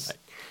prayers. Right.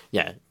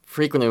 Yeah,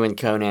 frequently when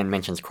Conan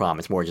mentions Crom,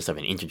 it's more just of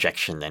an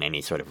interjection than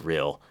any sort of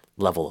real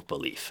level of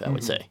belief, I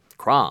would say.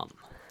 Crom.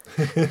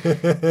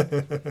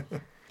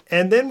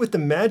 And then with the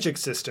magic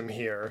system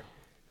here,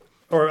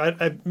 or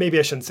maybe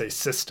I shouldn't say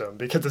system,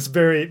 because it's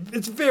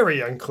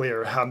very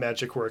unclear how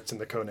magic works in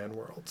the Conan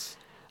worlds.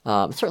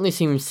 It certainly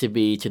seems to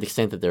be, to the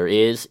extent that there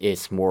is,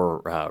 it's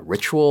more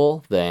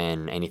ritual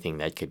than anything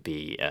that could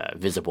be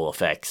visible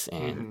effects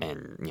and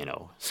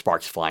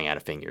sparks flying out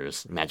of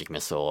fingers, magic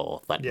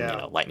missile,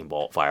 lightning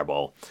bolt,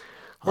 fireball.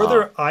 Are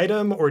there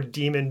item or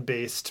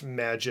demon-based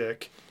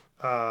magic?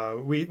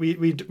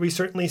 We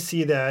certainly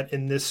see that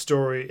in this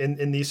story,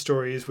 in these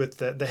stories with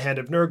the Hand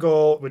of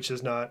Nurgle, which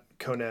is not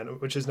Conan,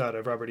 which is not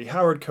a Robert E.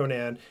 Howard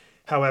Conan.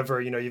 However,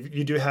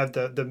 you do have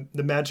the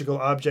magical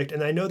object,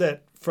 and I know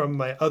that from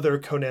my other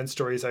Conan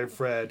stories I've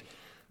read,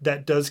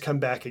 that does come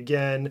back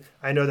again.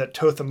 I know that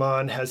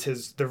Tothamon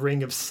has the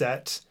Ring of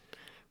Set,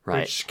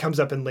 which comes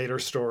up in later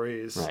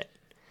stories. Right.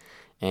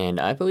 And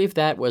I believe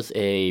that was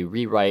a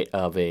rewrite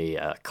of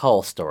a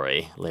Kull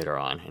story later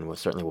on, and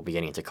we'll be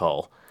getting into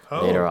Kull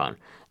later on.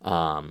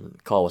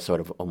 Kull was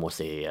sort of almost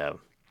a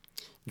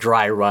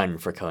dry run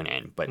for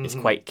Conan, but it's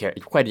quite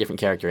a different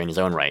character in his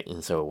own right.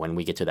 And so when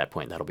we get to that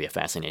point, that'll be a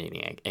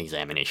fascinating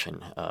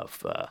examination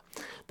of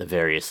the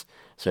various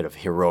sort of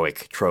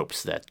heroic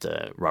tropes that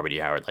Robert E.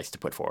 Howard likes to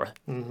put forth.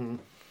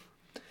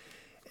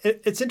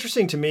 It's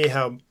interesting to me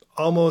how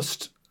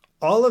almost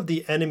all of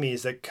the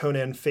enemies that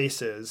Conan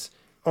faces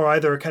are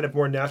either kind of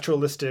more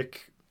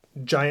naturalistic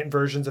giant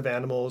versions of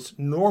animals,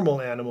 normal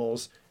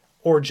animals,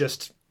 or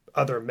just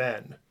other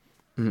men.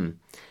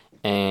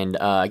 And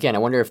again, I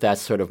wonder if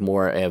that's sort of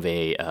more of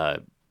a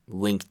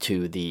link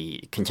to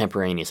the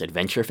contemporaneous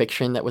adventure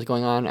fiction that was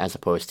going on, as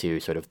opposed to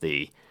sort of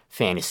the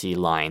fantasy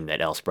line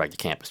that L. Sprague de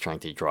Camp is trying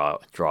to draw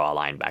a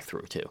line back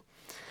through to.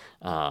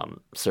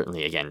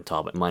 Certainly, again,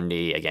 Talbot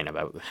Mundy, again,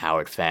 about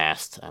Howard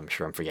Fast. I'm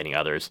sure I'm forgetting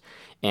others.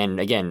 And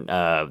again,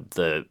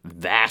 the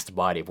vast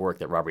body of work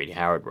that Robert E.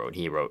 Howard wrote.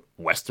 He wrote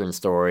Western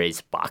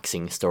stories,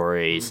 boxing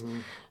stories,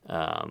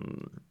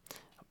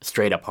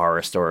 straight-up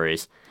horror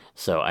stories.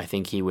 So I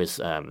think he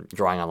was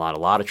drawing on a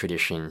lot of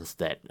traditions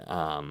that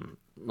I'm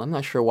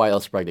not sure why L.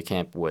 Sprague de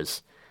Camp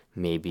was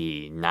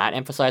maybe not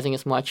emphasizing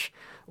as much,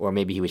 or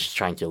maybe he was just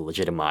trying to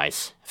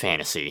legitimize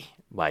fantasy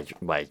by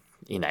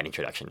in that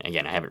introduction.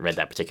 Again, I haven't read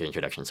that particular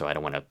introduction, so I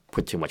don't want to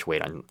put too much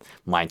weight on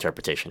my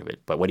interpretation of it.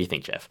 But what do you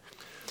think, Jeff?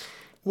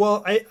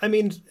 Well, I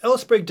mean, L.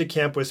 Sprague de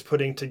Camp was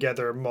putting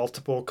together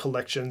multiple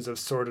collections of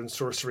sword and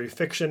sorcery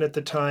fiction at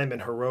the time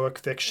and heroic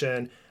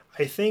fiction.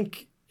 I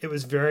think it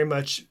was very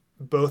much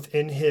both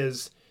in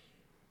his...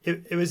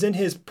 It was in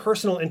his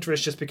personal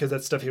interest, just because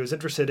that's stuff he was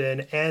interested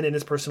in, and in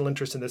his personal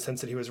interest in the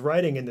sense that he was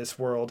writing in this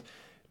world,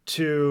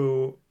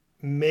 to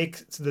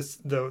make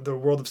the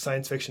world of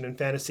science fiction and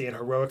fantasy and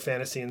heroic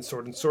fantasy and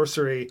sword and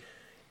sorcery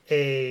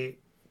a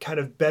kind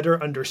of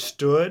better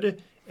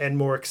understood and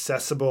more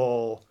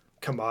accessible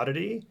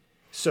commodity.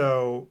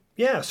 So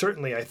yeah,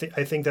 certainly I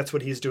think that's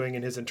what he's doing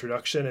in his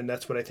introduction, and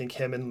that's what I think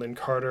him and Lynn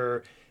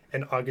Carter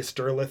and August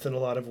Derleth in a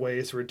lot of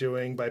ways were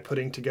doing by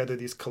putting together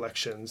these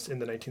collections in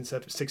the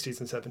 1960s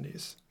and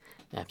 70s.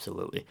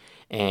 Absolutely.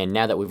 And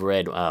now that we've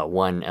read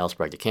one L.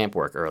 Sprague de Camp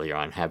work earlier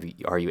on,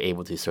 are you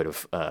able to sort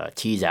of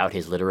tease out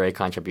his literary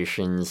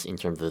contributions in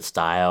terms of the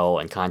style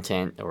and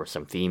content, or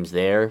some themes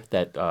there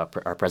that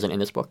are present in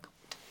this book?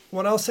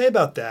 What I'll say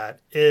about that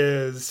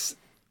is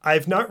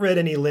I've not read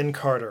any Lynn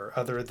Carter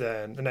other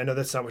than, and I know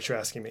that's not what you're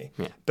asking me,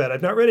 but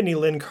I've not read any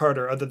Lynn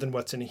Carter other than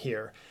what's in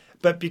here.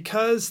 But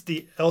because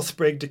the L.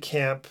 Sprague de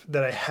Camp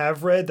that I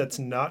have read that's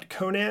not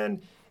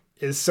Conan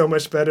is so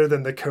much better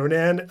than the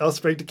Conan L.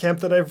 Sprague de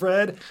Camp that I've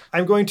read,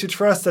 I'm going to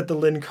trust that the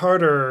Lynn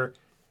Carter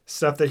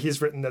stuff that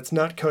he's written that's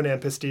not Conan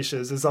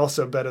pastiches is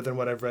also better than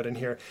what I've read in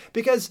here.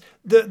 Because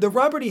the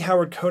Robert E.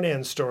 Howard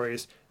Conan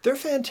stories, they're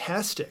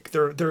fantastic.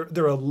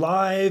 They're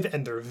alive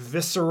and they're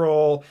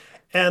visceral.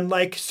 And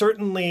like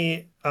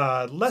certainly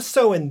less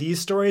so in these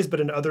stories, but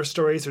in other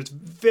stories, there's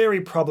very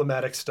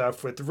problematic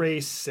stuff with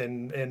race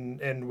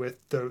and with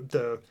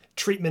the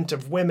treatment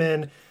of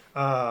women.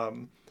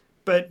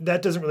 But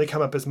that doesn't really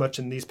come up as much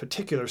in these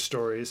particular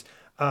stories.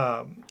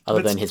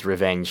 Other than his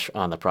revenge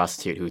on the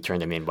prostitute who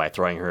turned him in by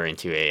throwing her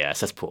into a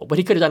cesspool. But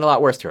he could have done a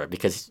lot worse to her,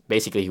 because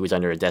basically he was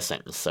under a death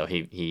sentence. So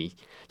he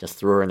just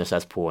threw her in the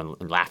cesspool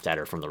and laughed at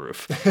her from the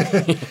roof.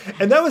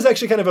 And that was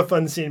actually kind of a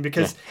fun scene,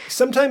 because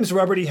sometimes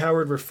Robert E.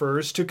 Howard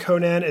refers to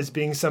Conan as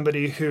being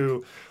somebody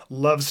who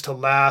loves to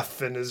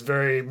laugh and is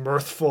very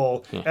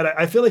mirthful. Yeah. And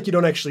I feel like you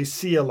don't actually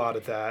see a lot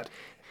of that.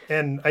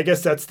 And I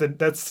guess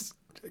that's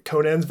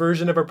Conan's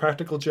version of a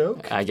practical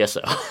joke? I guess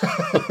so.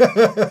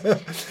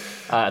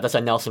 That's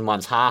a Nelson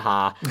Muntz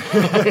ha-ha.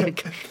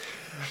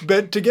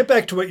 But to get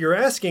back to what you're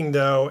asking,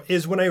 though,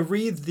 is when I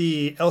read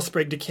the L.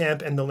 Sprague de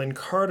Camp and the Lynn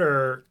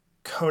Carter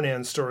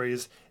Conan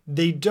stories,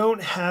 they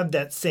don't have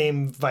that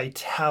same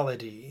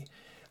vitality.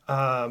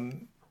 I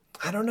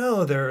don't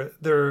know.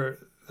 They're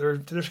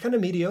kind of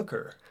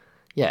mediocre.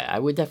 Yeah, I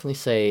would definitely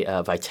say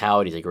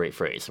vitality is a great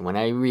phrase. When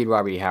I read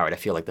Robert E. Howard, I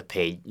feel like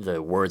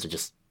the words are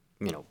just,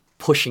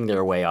 pushing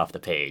their way off the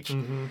page.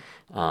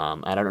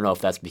 I don't know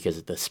if that's because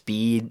of the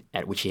speed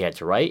at which he had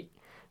to write,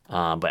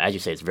 but as you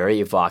say, it's very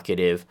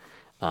evocative.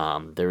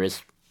 There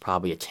is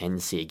probably a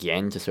tendency,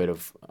 again, to sort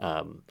of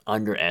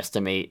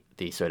underestimate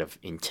the sort of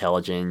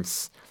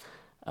intelligence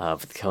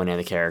of Conan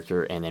the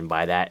character, and then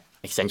by that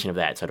extension of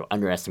that, sort of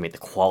underestimate the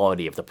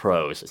quality of the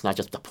prose. It's not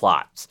just the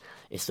plots.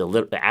 It's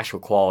the actual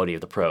quality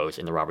of the prose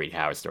in the Robert E.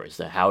 Howard stories,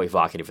 how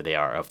evocative they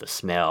are of the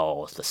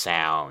smells, the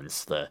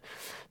sounds, the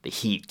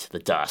heat, the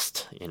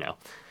dust,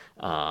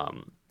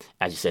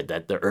 As you said,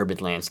 that the urban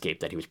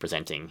landscape that he was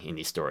presenting in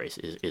these stories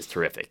is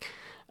terrific.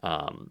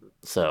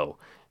 So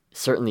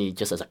certainly,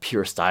 just as a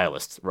pure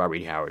stylist, Robert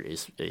E. Howard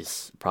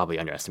is probably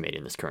underestimated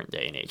in this current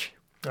day and age.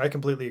 I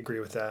completely agree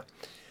with that.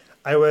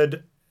 I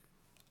would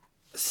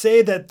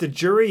say that the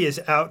jury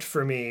is out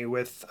for me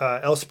with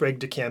L. Sprague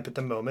de Camp at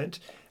the moment.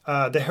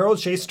 The Harold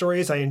Chase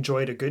stories I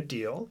enjoyed a good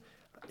deal.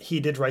 He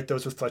did write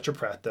those with Fletcher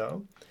Pratt,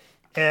 though.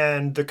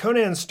 And the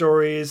Conan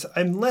stories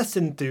I'm less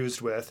enthused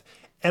with.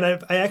 And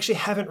I actually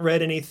haven't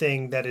read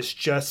anything that is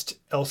just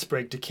L.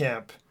 Sprague de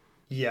Camp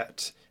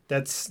yet.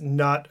 That's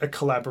not a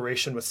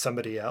collaboration with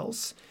somebody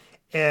else.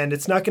 And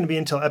it's not going to be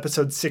until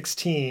episode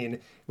 16,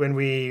 when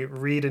we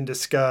read and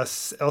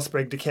discuss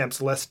Elsbreg de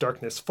Camp's Lest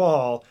Darkness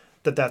Fall,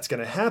 that that's going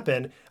to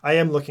happen. I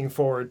am looking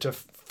forward to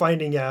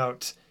finding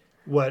out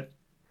what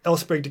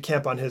Elsbreg de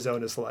Camp on his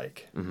own is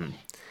like.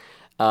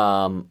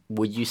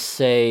 Would you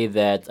say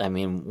that, I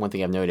mean, one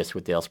thing I've noticed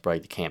with the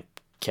Elsbreg de Camp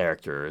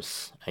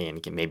characters,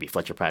 and maybe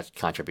Fletcher Pratt's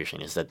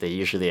contribution, is that they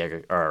usually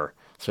are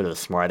sort of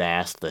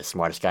the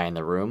smartest guy in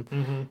the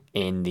room.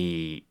 In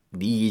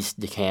these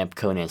De Camp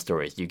Conan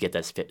stories, do you get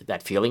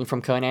that feeling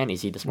from Conan?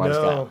 Is he the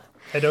smartest guy? No,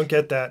 I don't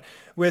get that.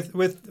 With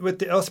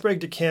the Elsbreg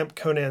de Camp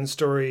Conan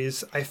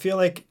stories, I feel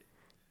like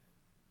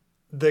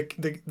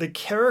the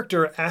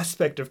character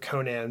aspect of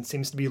Conan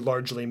seems to be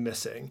largely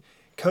missing.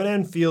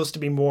 Conan feels to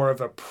be more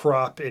of a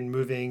prop in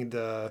moving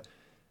the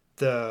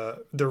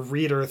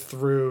reader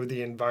through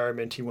the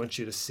environment he wants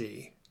you to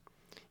see.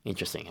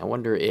 Interesting. I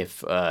wonder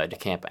if De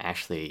Camp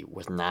actually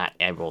was not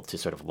able to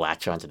sort of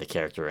latch onto the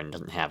character and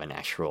doesn't have an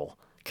actual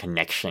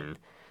connection,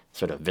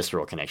 sort of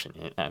visceral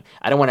connection.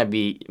 I don't want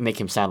to make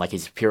him sound like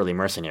he's purely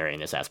mercenary in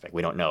this aspect.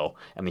 We don't know.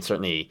 I mean,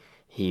 certainly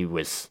he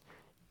was.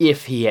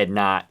 If he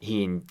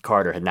and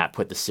Carter had not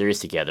put the series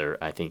together,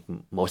 I think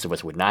most of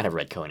us would not have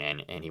read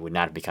Conan, and he would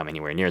not have become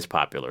anywhere near as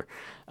popular.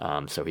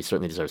 So he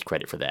certainly deserves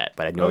credit for that.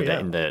 But I know that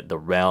in the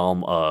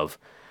realm of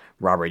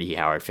Robert E.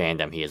 Howard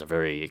fandom, he is a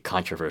very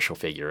controversial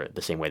figure,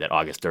 the same way that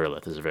August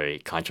Derleth is a very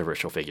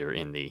controversial figure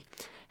in the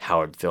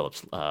Howard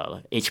Phillips,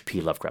 H.P.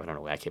 Lovecraft. I don't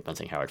know why I keep on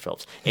saying Howard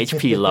Phillips.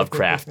 H.P.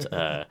 Lovecraft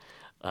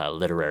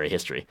literary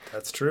history.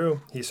 That's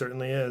true. He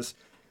certainly is.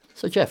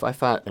 So, Jeff, I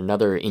thought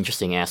another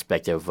interesting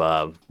aspect of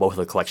both of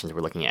the collections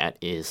we're looking at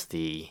is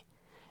the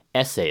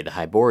essay, The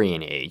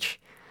Hyborian Age.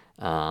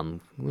 Would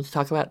you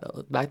talk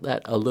about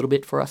that a little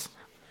bit for us?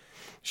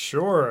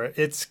 Sure.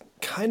 It's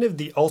kind of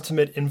the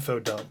ultimate info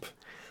dump.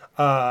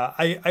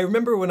 I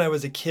remember when I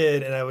was a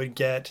kid and I would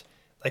get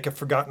like a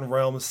Forgotten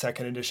Realms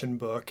second edition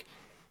book,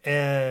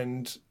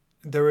 and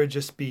there would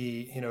just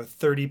be,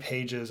 30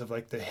 pages of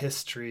like the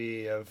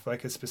history of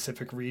like a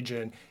specific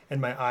region,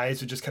 and my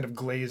eyes would just kind of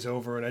glaze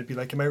over, and I'd be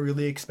like, am I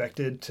really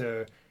expected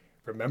to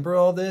remember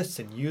all this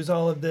and use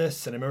all of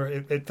this? And I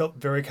remember it felt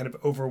very kind of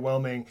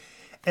overwhelming.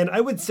 And I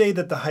would say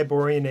that the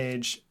Hyborian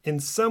Age, in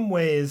some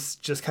ways,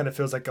 just kind of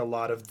feels like a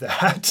lot of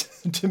that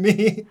to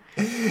me.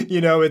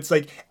 It's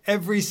like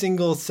every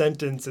single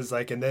sentence is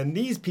like, and then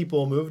these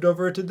people moved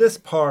over to this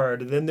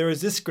part, and then there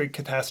was this great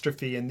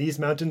catastrophe, and these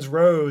mountains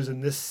rose,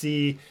 and this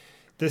sea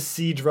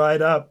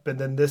dried up, and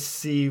then this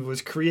sea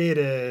was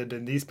created,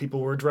 and these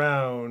people were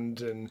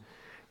drowned. And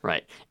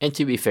right. And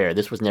to be fair,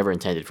 this was never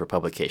intended for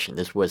publication.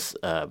 This was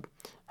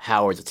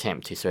Howard's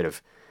attempt to sort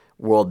of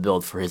world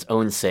build for his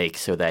own sake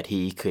so that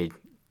he could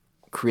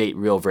create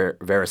real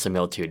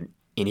verisimilitude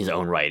in his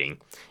own writing,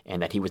 and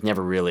that he was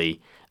never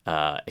really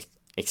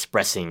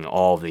expressing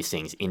all of these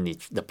things in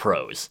the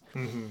prose.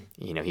 Mm-hmm.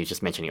 He was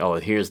just mentioning,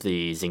 here's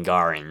the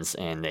Zingarans,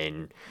 and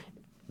then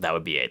that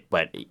would be it.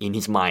 But in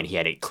his mind, he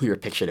had a clear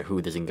picture of who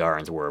the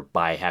Zingarans were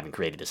by having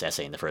created this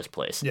essay in the first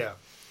place. Yeah.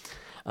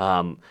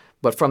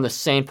 But from the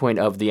standpoint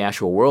of the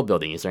actual world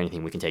building, is there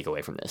anything we can take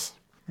away from this?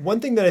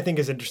 One thing that I think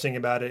is interesting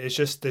about it is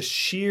just the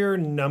sheer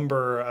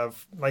number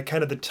of, like,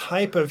 kind of the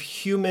type of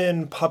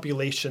human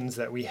populations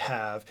that we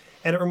have.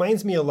 And it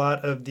reminds me a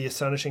lot of the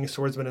Astonishing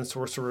Swordsmen and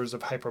Sorcerers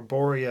of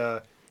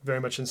Hyperborea,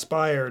 very much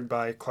inspired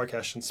by Clark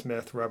Ashton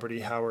Smith, Robert E.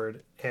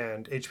 Howard,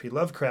 and H.P.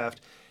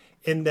 Lovecraft,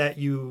 in that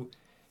you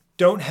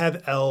don't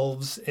have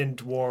elves and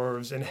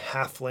dwarves and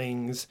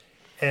halflings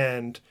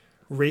and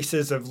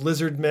races of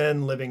lizard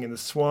men living in the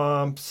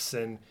swamps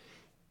and,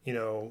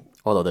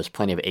 Although there's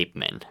plenty of ape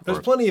men. There's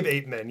plenty of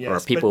ape men, yes. Or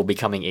people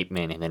becoming ape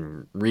men and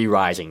then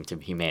re-rising to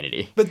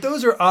humanity. But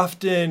those are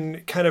often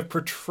kind of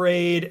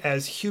portrayed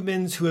as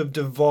humans who have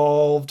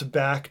devolved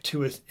back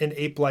to an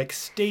ape-like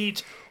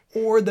state,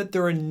 or that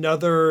they're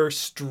another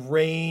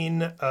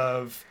strain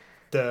of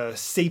the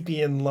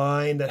sapien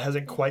line that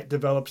hasn't quite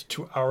developed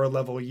to our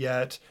level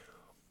yet.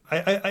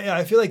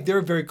 I feel like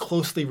they're very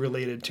closely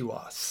related to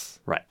us.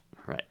 Right.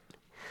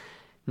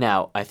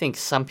 Now, I think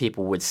some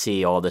people would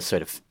see all this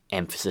sort of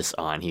emphasis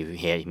on,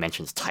 he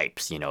mentions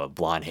types,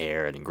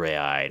 blonde-haired and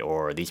gray-eyed,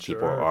 or these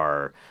people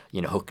are,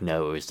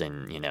 hook-nosed,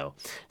 and,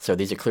 so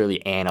these are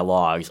clearly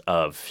analogs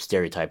of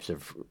stereotypes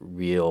of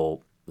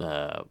real-world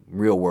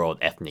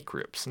ethnic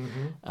groups.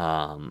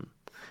 Mm-hmm.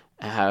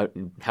 How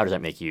does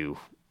that make you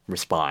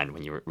respond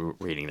when you're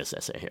reading this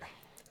essay here?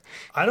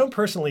 I don't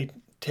personally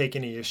take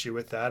any issue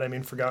with that. I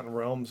mean, Forgotten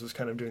Realms was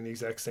kind of doing the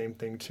exact same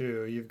thing,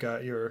 too. You've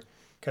got your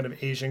kind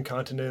of Asian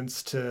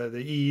continents to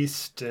the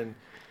east,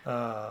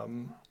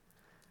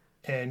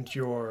 and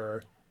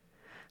your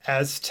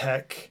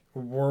Aztec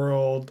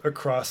world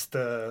across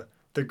the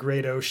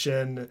Great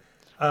Ocean.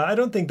 I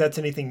don't think that's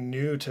anything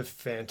new to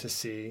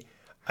fantasy.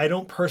 I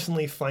don't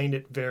personally find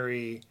it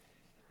very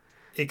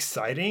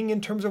exciting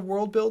in terms of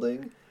world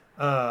building,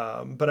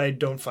 but I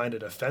don't find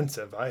it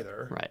offensive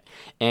either. Right.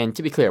 And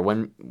to be clear,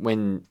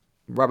 when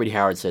Robert E.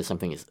 Howard says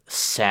something is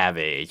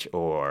savage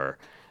or,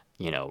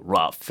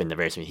 rough and the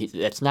various.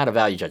 That's not a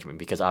value judgment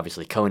because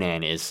obviously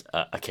Conan is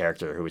a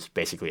character who is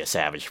basically a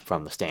savage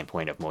from the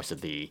standpoint of most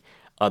of the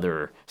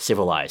other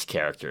civilized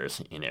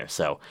characters in there.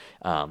 So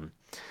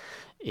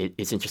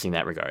it's interesting in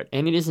that regard.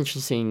 And it is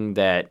interesting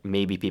that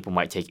maybe people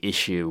might take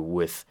issue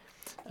with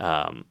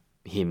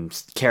him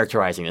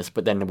characterizing this,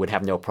 but then would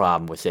have no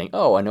problem with saying,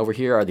 oh, and over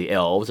here are the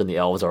elves, and the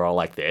elves are all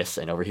like this,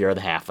 and over here are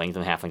the halflings,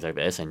 and the halflings like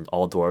this, and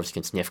all dwarves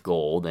can sniff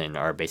gold and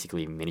are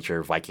basically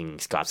miniature Viking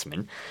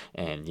Scotsmen.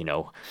 And,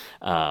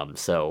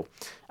 so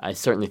I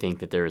certainly think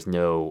that there is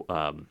no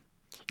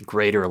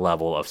greater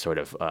level of sort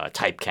of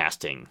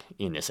typecasting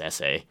in this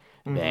essay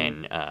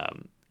than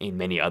in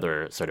many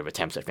other sort of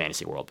attempts at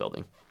fantasy world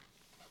building.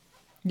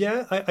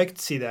 Yeah, I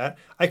could see that.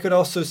 I could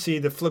also see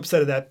the flip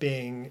side of that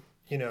being,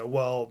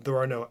 well, there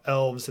are no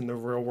elves in the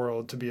real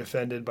world to be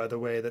offended by the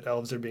way that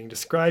elves are being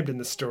described in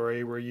the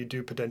story, where you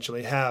do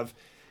potentially have,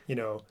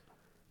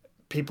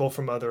 people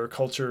from other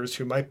cultures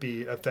who might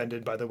be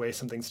offended by the way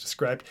something's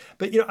described.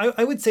 But,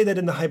 I would say that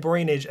in the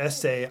Hyborian Age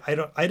essay,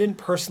 I didn't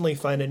personally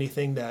find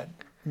anything that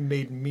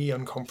made me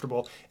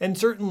uncomfortable. And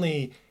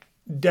certainly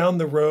down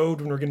the road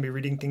when we're going to be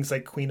reading things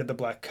like Queen of the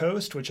Black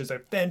Coast, which is a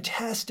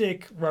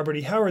fantastic Robert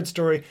E. Howard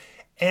story,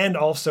 and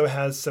also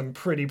has some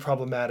pretty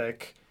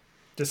problematic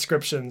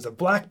descriptions of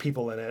black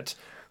people in it.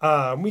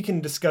 We can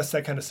discuss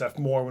that kind of stuff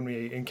more when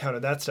we encounter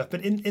that stuff.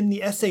 But in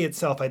the essay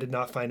itself, I did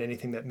not find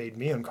anything that made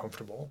me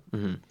uncomfortable.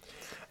 Mm-hmm.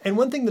 And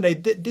one thing that I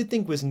did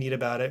think was neat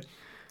about it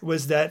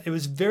was that it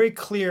was very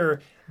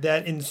clear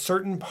that in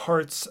certain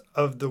parts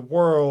of the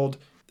world,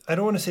 I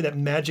don't want to say that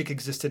magic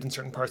existed in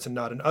certain parts and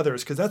not in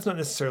others, because that's not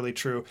necessarily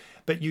true.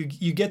 But you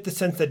get the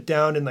sense that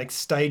down in like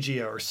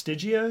Stygia or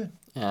Stygia,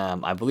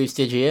 I believe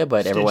Stygia,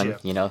 but everyone,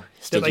 Stygia.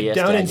 That like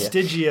down in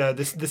Stygia,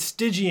 the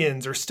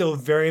Stygians are still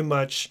very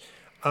much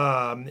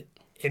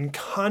in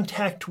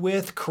contact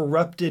with,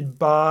 corrupted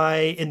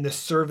by, in the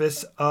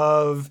service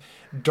of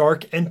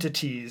dark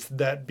entities,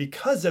 that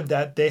because of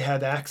that, they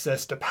have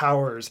access to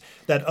powers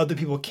that other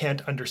people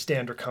can't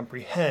understand or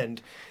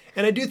comprehend.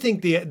 And I do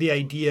think the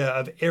idea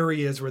of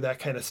areas where that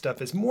kind of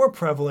stuff is more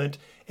prevalent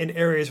and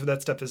areas where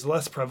that stuff is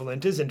less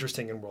prevalent is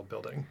interesting in world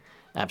building.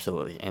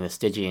 Absolutely. And the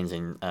Stygians,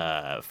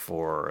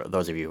 for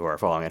those of you who are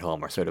following at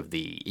home, are sort of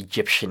the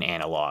Egyptian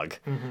analog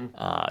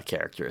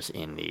characters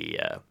in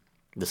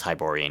this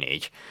Hyborian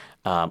Age.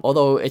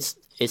 Although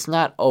it's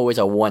not always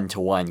a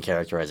one-to-one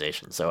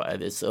characterization. So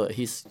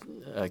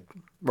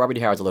Robert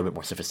E. Howard's a little bit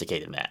more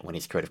sophisticated than that when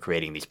he's sort of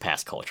creating these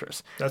past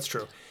cultures. That's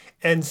true.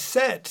 And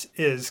Set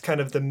is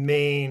kind of the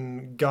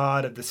main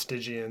god of the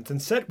Stygians.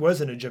 And Set was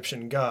an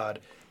Egyptian god.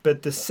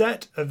 But the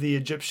Set of the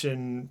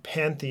Egyptian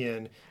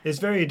pantheon is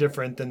very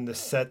different than the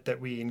Set that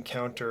we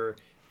encounter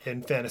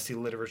in fantasy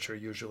literature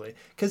usually.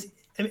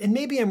 And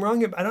maybe I'm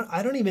wrong, but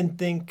I don't even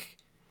think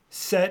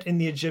Set in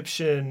the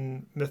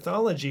Egyptian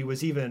mythology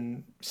was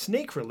even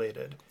snake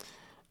related.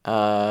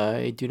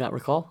 I do not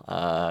recall.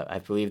 I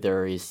believe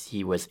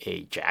he was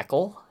a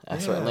jackal,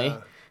 certainly.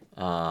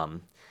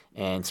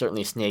 And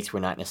certainly snakes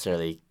were not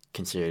necessarily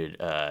considered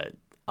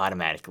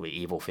automatically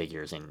evil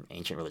figures in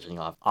ancient religion.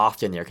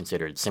 Often they're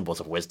considered symbols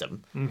of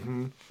wisdom.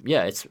 Mm-hmm.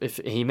 Yeah, if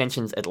he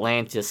mentions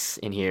Atlantis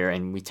in here,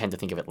 and we tend to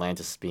think of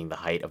Atlantis as being the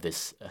height of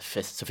this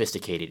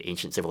sophisticated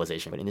ancient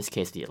civilization. But in this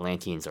case, the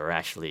Atlanteans are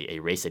actually a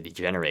race that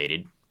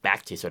degenerated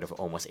back to sort of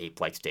almost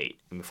ape-like state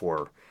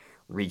before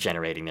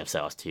regenerating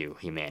themselves to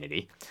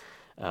humanity.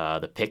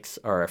 The Picts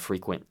are a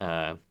frequent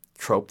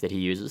trope that he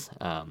uses.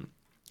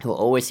 Who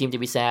always seem to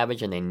be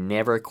savage, and they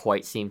never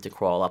quite seem to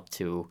crawl up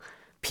to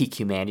peak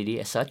humanity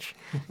as such.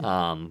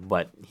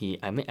 But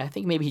I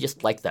think maybe he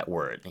just liked that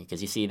word,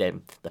 because you see that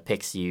the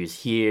Picts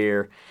used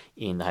here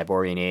in the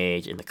Hyborian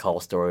Age, in the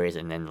Cull stories,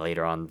 and then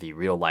later on the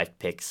real-life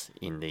Picts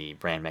in the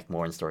Bran Mak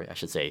Morn story. I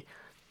should say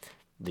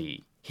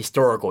the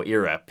historical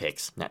era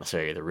Picts, not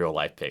necessarily the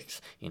real-life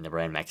Picts, in the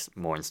Bran Mak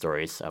Morn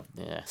stories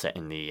set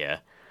in the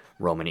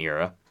Roman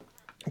era.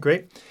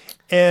 Great.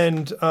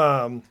 And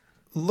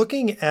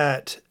looking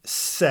at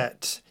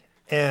Set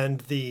and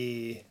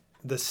the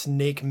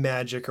snake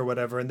magic or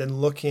whatever, and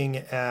then looking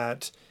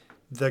at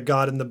the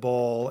god in the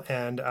bowl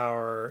and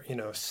our,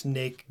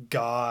 snake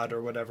god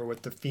or whatever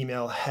with the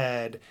female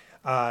head,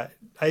 I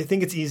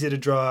think it's easy to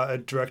draw a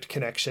direct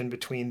connection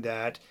between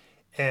that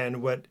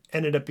and what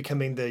ended up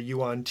becoming the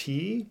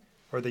Yuan-Ti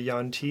or the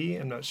Yuan-Ti.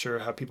 I'm not sure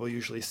how people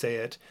usually say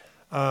it.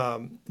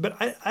 But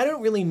I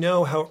don't really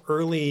know how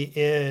early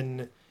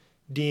in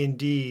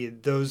D&D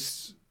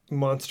those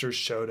monsters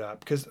showed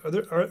up, because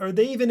are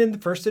they even in the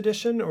first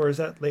edition, or is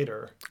that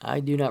later? I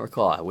do not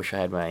recall. I wish I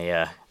had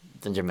my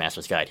Dungeon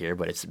Master's Guide here,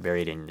 but it's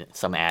buried in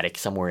some attic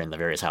somewhere in the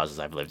various houses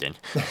I've lived in.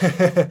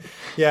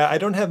 Yeah, I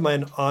don't have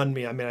mine on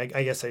me. I mean,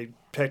 I guess I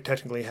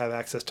technically have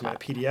access to my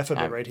PDF of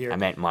it right here. I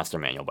meant Monster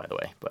Manual, by the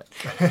way, but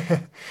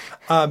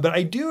but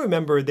I do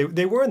remember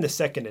they were in the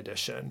second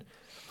edition.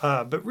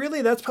 But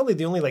really, that's probably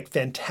the only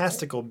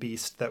fantastical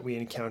beast that we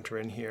encounter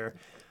in here.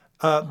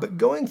 But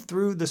going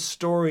through the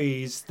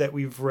stories that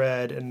we've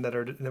read and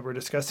that we're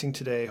discussing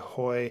today,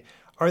 Hoy,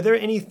 are there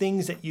any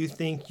things that you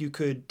think you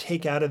could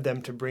take out of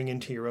them to bring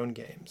into your own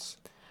games?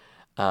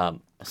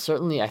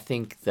 Certainly, I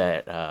think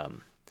that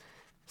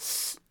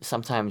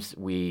sometimes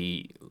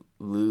we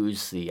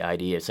lose the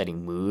idea of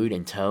setting mood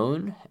and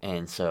tone,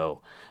 and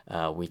so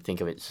we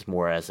think of it just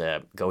more as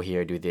a go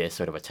here, do this,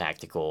 sort of a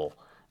tactical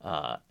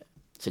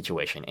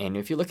situation. And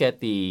if you look at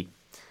the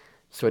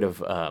sort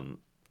of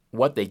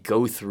what they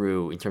go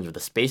through in terms of the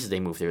spaces they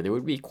move through, they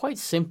would be quite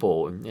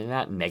simple. They're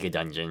not mega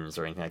dungeons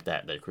or anything like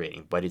that they're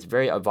creating, but it's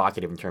very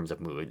evocative in terms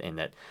of mood, and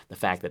that the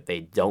fact that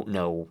they don't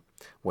know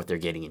what they're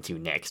getting into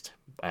next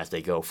as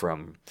they go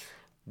from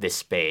this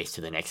space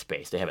to the next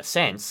space. They have a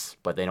sense,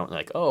 but they don't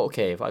like, oh,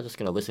 okay, if I was just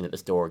going to listen at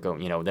this door, go,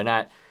 they're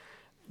not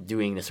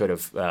doing the sort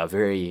of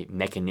very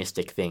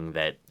mechanistic thing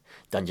that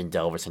dungeon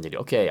delvers tend to do.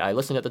 Okay, I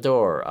listen at the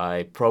door,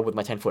 I probe with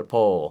my 10-foot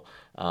pole.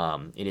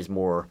 It is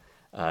more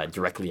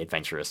directly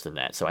adventurous than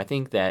that. So I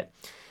think that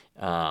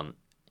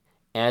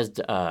as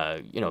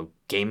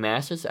game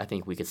masters, I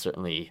think we could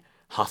certainly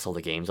hustle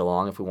the games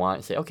along if we want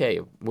and say,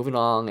 okay, moving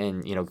along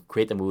and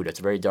create the mood.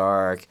 It's very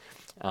dark.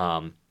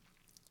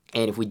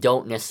 And if we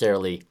don't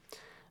necessarily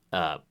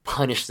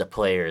punish the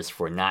players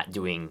for not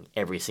doing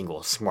every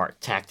single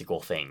smart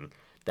tactical thing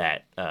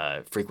that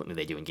frequently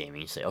they do in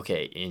gaming, you say,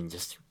 okay, and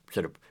just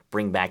sort of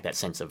bring back that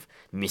sense of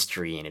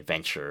mystery and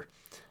adventure,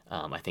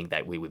 I think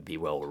that we would be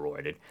well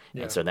rewarded.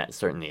 Yeah. And so that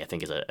certainly, I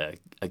think, is a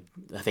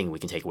thing we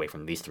can take away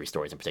from these three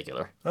stories in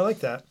particular. I like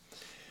that.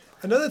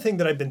 Another thing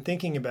that I've been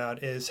thinking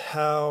about is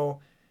how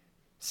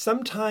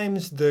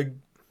sometimes the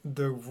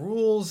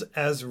rules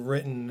as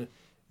written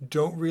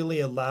don't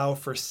really allow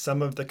for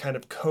some of the kind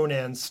of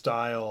Conan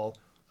style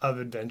of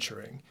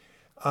adventuring.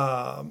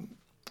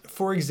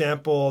 For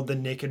example, the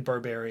Naked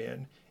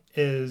Barbarian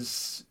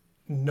is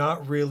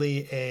not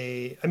really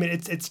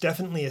it's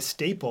definitely a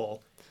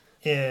staple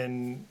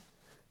in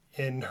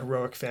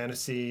heroic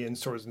fantasy and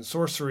swords and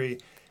sorcery,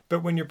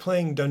 but when you're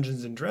playing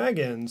Dungeons and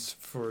Dragons,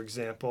 for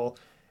example,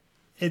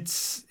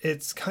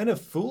 it's kind of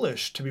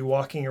foolish to be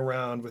walking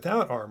around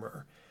without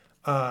armor.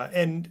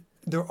 And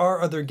there are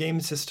other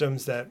game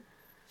systems that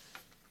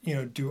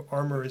do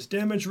armor as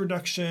damage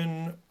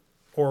reduction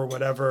or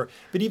whatever.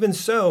 But even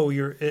so,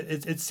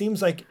 it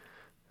seems like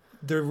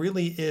there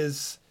really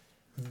is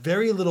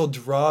very little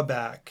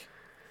drawback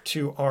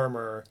to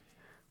armor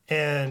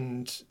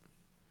and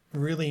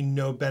really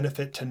no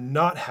benefit to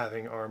not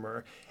having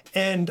armor.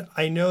 And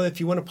I know if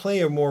you want to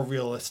play a more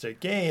realistic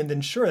game, then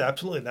sure,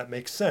 absolutely, that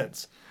makes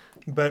sense.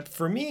 But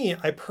for me,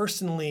 I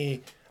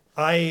personally,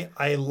 I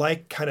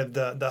like kind of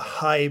the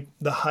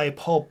high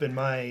pulp in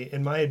my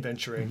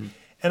adventuring. Mm-hmm.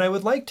 And I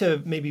would like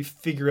to maybe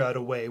figure out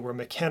a way where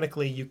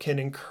mechanically you can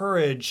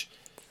encourage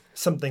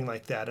something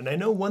like that. And I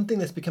know one thing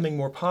that's becoming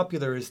more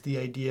popular is the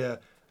idea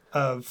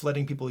of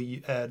letting people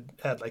add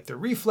like their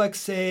reflex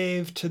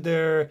save to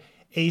their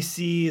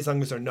AC as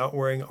long as they're not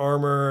wearing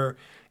armor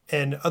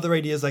and other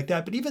ideas like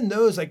that. But even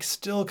those like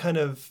still kind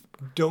of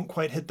don't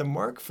quite hit the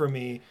mark for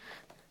me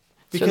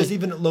because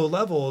even at low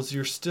levels,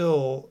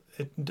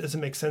 it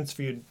doesn't make sense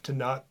for you to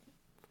not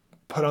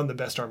put on the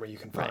best armor you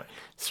can find. Right.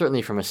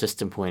 Certainly from a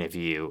system point of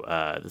view,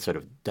 the sort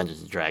of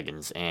Dungeons &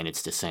 Dragons and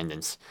its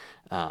descendants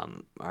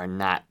are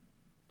not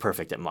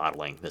perfect at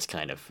modeling this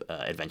kind of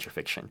adventure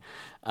fiction.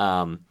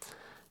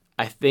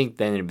 I think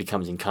then it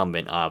becomes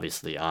incumbent,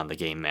 obviously, on the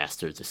game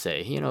master to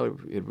say,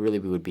 it really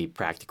would be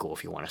practical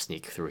if you want to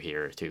sneak through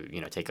here to,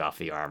 take off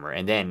the armor.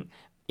 And then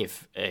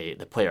if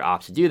the player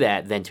opts to do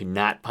that, then to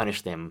not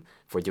punish them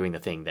for doing the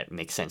thing that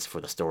makes sense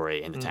for the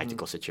story and the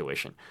tactical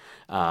situation.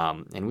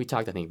 And we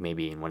talked, I think,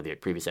 maybe in one of the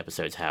previous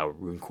episodes, how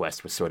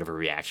RuneQuest was sort of a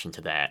reaction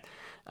to that.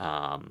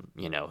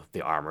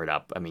 The armored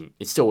up. I mean,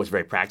 it still was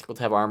very practical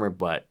to have armor,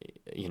 but,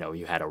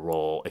 you had a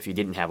role. If you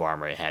didn't have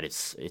armor, it had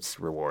its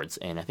rewards.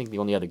 And I think the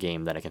only other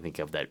game that I can think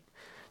of that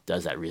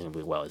does that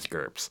reasonably well is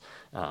GURPS.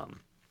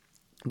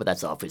 But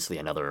that's obviously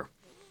another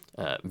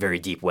very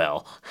deep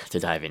well to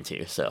dive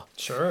into. So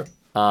sure.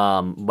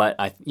 But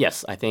I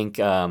think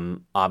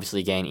obviously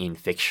again in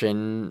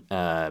fiction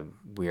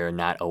we are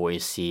not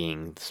always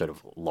seeing sort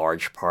of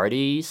large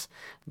parties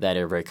that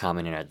are very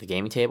common at the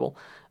gaming table.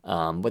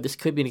 But this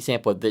could be an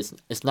example of this.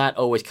 It's not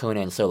always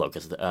Conan solo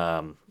because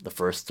the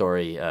first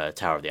story,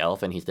 Tower of the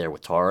Elephant, he's there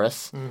with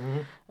Taurus.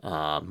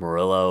 Mm-hmm.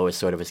 Murillo is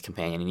sort of his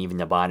companion, and even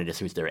Nabonidus,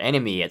 who's their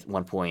enemy at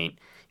one point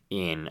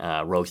in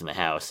Rogues in the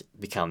House,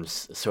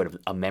 becomes sort of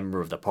a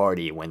member of the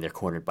party when they're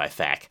cornered by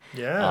Thak.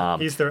 Yeah,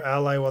 he's their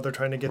ally while they're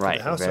trying to get to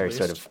the house. Right, very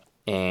sort of.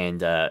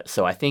 And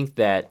so I think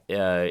that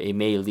it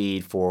may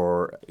lead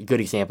for a good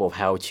example of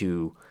how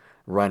to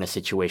run a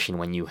situation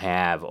when you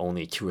have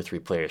only 2 or 3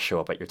 players show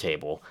up at your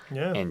table,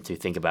 and to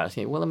think about,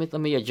 okay, well, let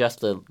me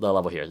adjust the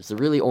level here. There's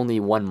really only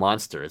one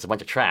monster. It's a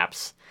bunch of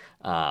traps,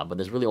 but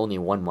there's really only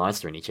one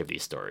monster in each of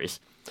these stories.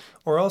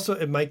 Or also,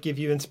 it might give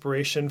you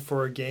inspiration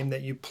for a game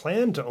that you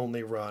plan to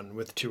only run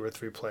with 2 or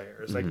 3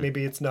 players. Mm-hmm. Like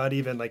maybe it's not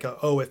even like,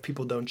 if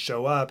people don't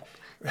show up.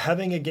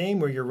 Having a game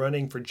where you're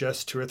running for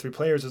just 2 or 3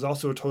 players is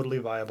also a totally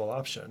viable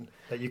option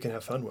that you can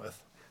have fun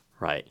with.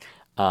 Right.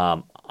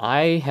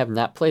 I have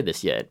not played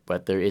this yet,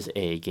 but there is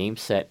a game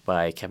set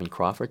by Kevin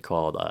Crawford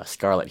called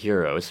Scarlet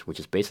Heroes, which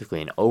is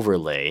basically an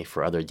overlay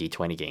for other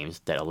D20 games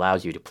that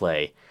allows you to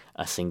play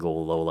a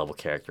single low-level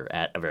character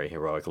at a very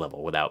heroic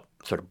level without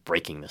sort of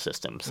breaking the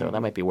system. So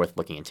that might be worth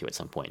looking into at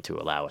some point to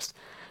allow us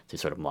to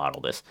sort of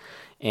model this.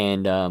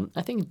 And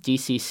I think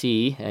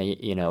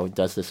DCC,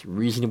 does this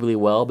reasonably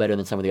well, better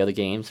than some of the other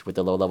games with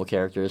the low-level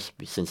characters,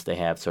 since they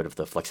have sort of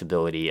the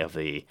flexibility of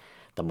the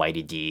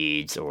mighty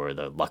deeds or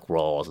the luck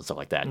rolls and stuff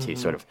like that to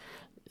sort of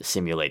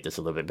simulate this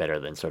a little bit better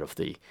than sort of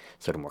the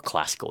sort of more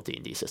classical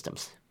D&D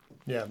systems.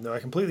 Yeah, no, I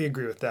completely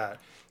agree with that.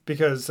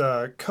 Because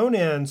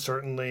Conan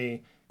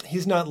certainly,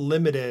 he's not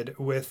limited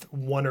with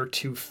one or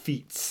two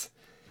feats.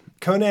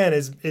 Conan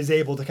is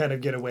able to kind of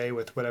get away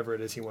with whatever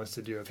it is he wants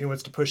to do. If he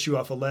wants to push you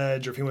off a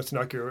ledge, or if he wants to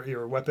knock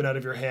your weapon out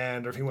of your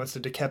hand, or if he wants to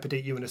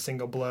decapitate you in a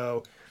single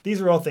blow,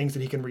 these are all things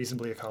that he can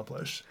reasonably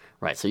accomplish.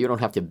 Right, so you don't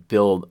have to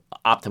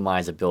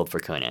optimize a build for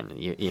Conan.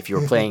 If you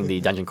were playing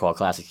the Dungeon Crawl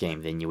Classic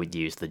game, then you would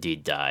use the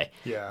deed die.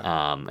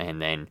 Yeah.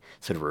 And then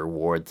sort of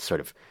reward sort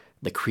of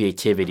the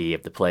creativity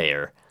of the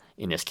player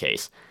in this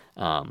case,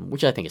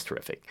 which I think is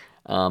terrific.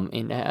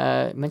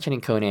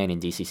 Mentioning Conan in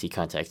DCC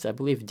context, I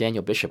believe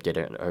Daniel Bishop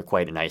did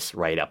quite a nice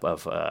write-up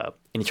of an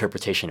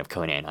interpretation of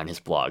Conan on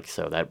his blog.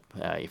 So that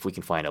if we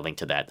can find a link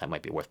to that, that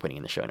might be worth putting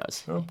in the show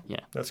notes. Oh,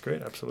 yeah, that's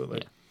great.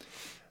 Absolutely. Yeah.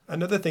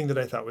 Another thing that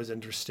I thought was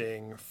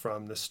interesting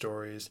from the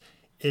stories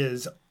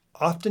is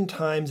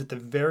oftentimes at the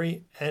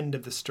very end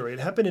of the story, it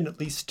happened in at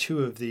least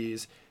two of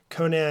these,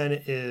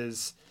 Conan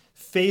is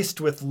faced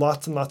with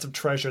lots and lots of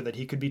treasure that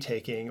he could be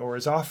taking, or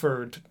is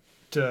offered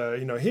to,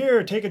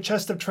 here, take a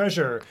chest of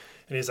treasure.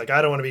 And he's like,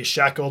 I don't want to be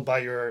shackled by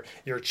your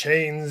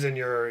chains and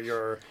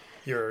your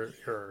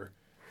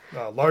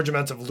large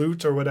amounts of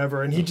loot or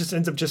whatever. And he just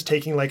ends up just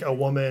taking like a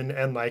woman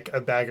and like a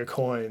bag of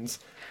coins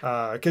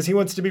because he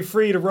wants to be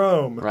free to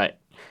roam. Right.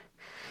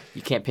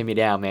 You can't pin me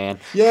down,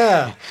 man.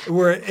 Yeah.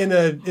 Where in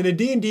a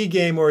D&D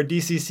game or a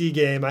DCC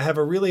game, I have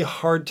a really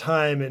hard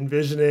time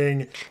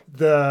envisioning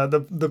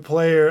the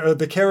player or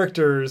the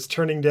characters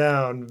turning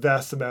down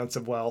vast amounts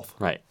of wealth.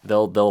 Right.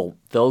 They'll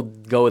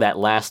go that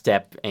last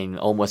step and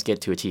almost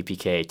get to a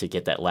TPK to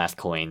get that last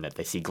coin that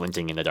they see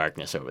glinting in the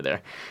darkness over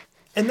there.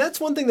 And that's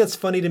one thing that's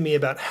funny to me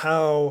about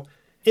how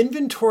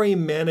inventory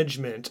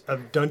management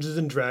of Dungeons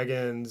and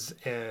Dragons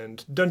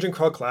and Dungeon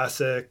Crawl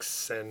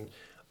Classics and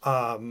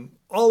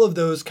all of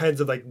those kinds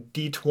of like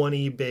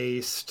D20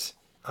 based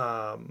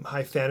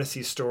high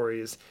fantasy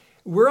stories,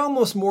 we're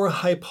almost more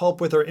high pulp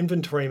with our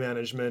inventory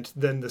management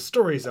than the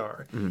stories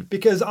are. Mm-hmm.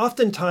 Because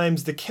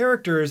oftentimes the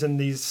characters in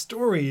these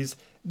stories,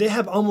 they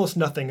have almost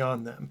nothing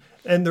on them.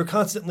 And they're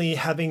constantly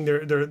having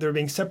they're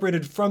being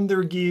separated from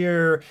their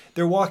gear.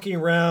 They're walking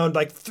around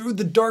like through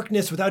the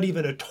darkness without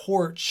even a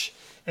torch,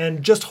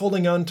 and just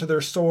holding on to their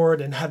sword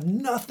and have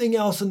nothing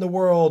else in the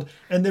world.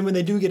 And then when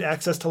they do get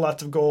access to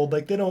lots of gold,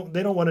 like they don't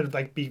want to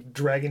like be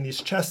dragging these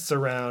chests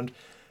around.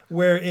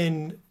 Where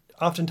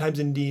oftentimes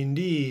in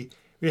D&D,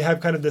 we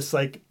have kind of this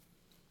like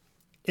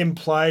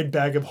implied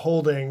bag of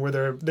holding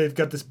where they've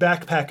got this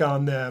backpack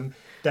on them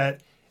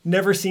that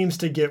never seems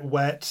to get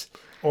wet,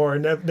 or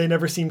they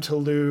never seem to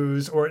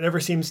lose, or it never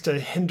seems to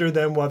hinder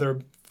them while they're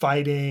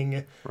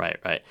fighting.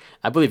 Right.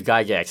 I believe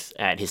Gygax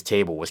at his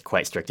table was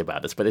quite strict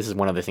about this, but this is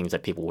one of the things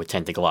that people would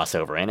tend to gloss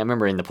over. And I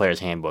remember in the Player's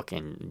Handbook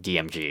in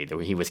DMG,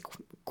 that he was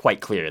quite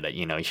clear that,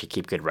 you should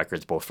keep good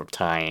records both for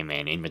time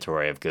and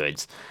inventory of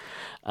goods.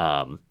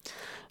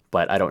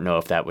 But I don't know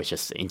if that was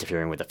just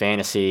interfering with the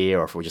fantasy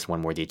or if it was just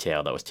one more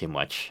detail that was too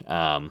much.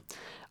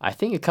 I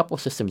think a couple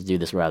of systems do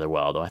this rather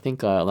well, though. I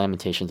think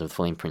Lamentations of the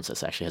Flame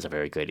Princess actually has a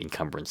very good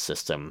encumbrance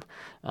system,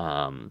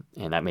 and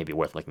that may be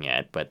worth looking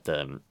at. But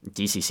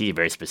DCC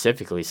very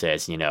specifically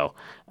says,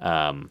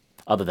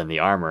 other than the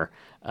armor,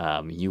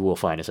 you will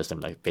find a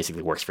system that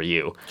basically works for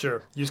you.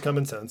 Sure. Use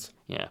common sense.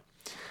 Yeah.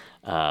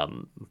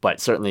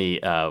 But certainly,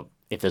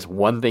 if there's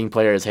one thing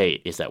players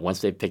hate, is that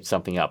once they've picked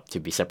something up to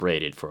be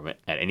separated from it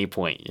at any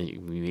point,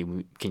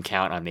 we can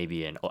count on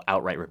maybe an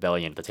outright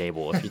rebellion at the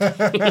table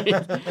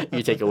if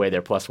you take away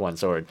their +1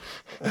 sword.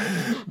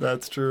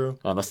 That's true.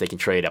 Unless they can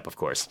trade up, of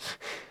course.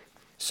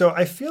 So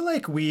I feel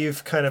like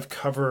we've kind of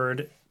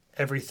covered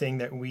everything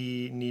that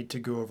we need to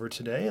go over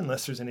today,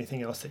 unless there's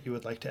anything else that you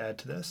would like to add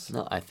to this.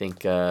 No, I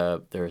think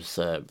there's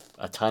a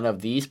ton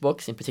of these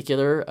books in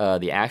particular.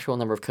 The actual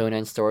number of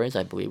Conan stories,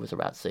 I believe, was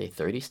about, say,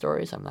 30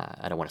 stories.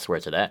 I don't want to swear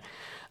to that.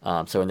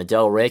 So in the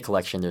Del Rey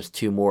collection, there's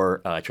 2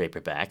 more trade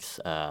paperbacks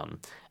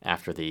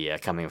after the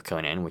Coming of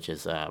Conan, which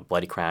is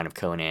Bloody Crown of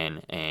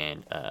Conan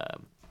and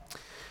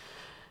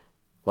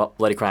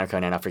Bloody Crown of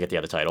Conan. I forget the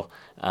other title,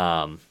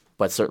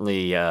 but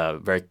certainly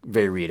very,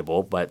 very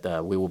readable.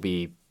 But we will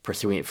be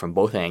pursuing it from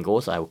both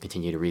angles. I will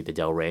continue to read the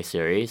Del Rey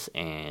series,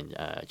 and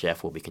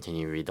Jeff will be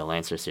continuing to read the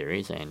Lancer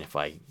series. And if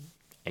I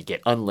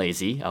get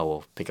unlazy, I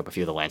will pick up a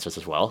few of the Lancers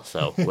as well.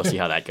 So we'll see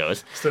how that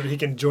goes. So that he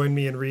can join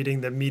me in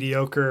reading the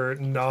mediocre,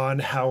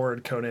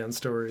 non-Howard Conan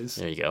stories.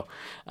 There you go.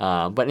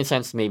 But in a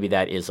sense, maybe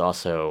that is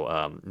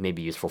also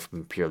maybe useful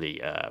from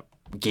purely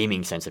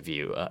gaming sense of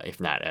view, if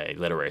not a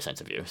literary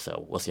sense of view.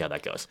 So we'll see how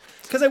that goes.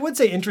 Because I would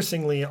say,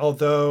 interestingly,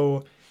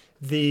 although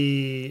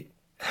the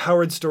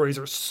Howard stories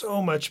are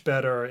so much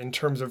better in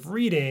terms of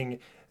reading,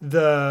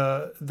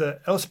 the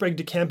L. Sprague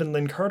de Camp and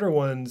Lynn Carter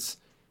ones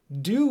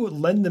do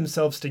lend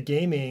themselves to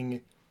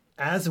gaming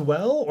as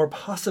well or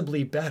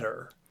possibly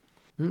better.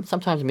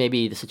 Sometimes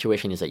maybe the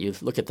situation is that you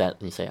look at that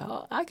and you say,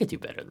 "Oh, I could do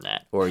better than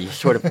that," or you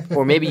sort of,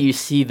 or maybe you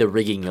see the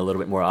rigging a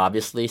little bit more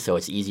obviously, so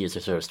it's easier to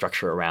sort of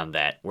structure around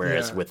that.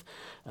 Whereas with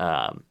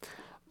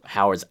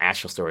Howard's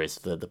actual stories,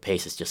 the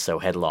pace is just so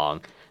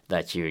headlong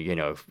that you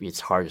know it's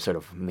hard to sort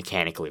of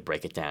mechanically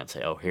break it down and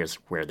say, "Oh, here's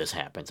where this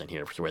happens, and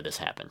here's where this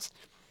happens."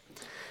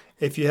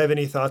 If you have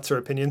any thoughts or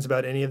opinions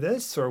about any of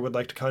this, or would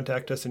like to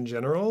contact us in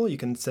general, you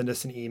can send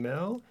us an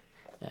email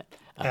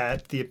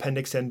at the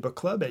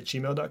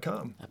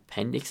appendixnbookclub@gmail.com.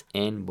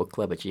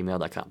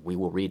 appendixnbookclub@gmail.com. We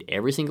will read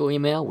every single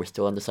email. We're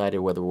still undecided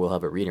whether we'll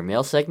have a reader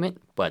mail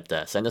segment, but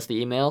send us the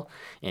email,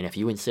 and if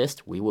you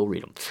insist, we will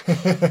read them.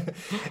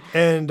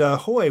 And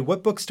Hoy,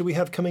 what books do we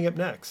have coming up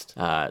next?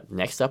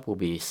 Next up will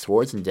be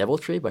Swords and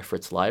Deviltry by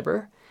Fritz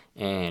Leiber,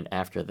 and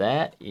after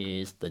that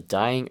is The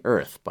Dying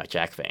Earth by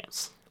Jack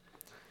Vance.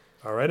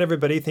 All right,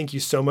 everybody, thank you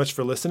so much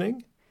for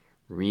listening.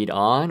 Read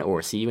on,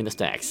 or see you in the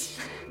stacks.